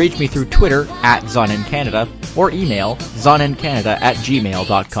 You can reach me through Twitter at ZoninCanada or email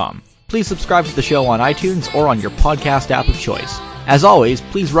zonincanada@gmail.com. Please subscribe to the show on iTunes or on your podcast app of choice. As always,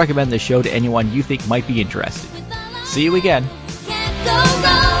 please recommend the show to anyone you think might be interested. See you again. Can't go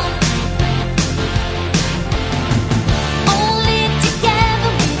wrong.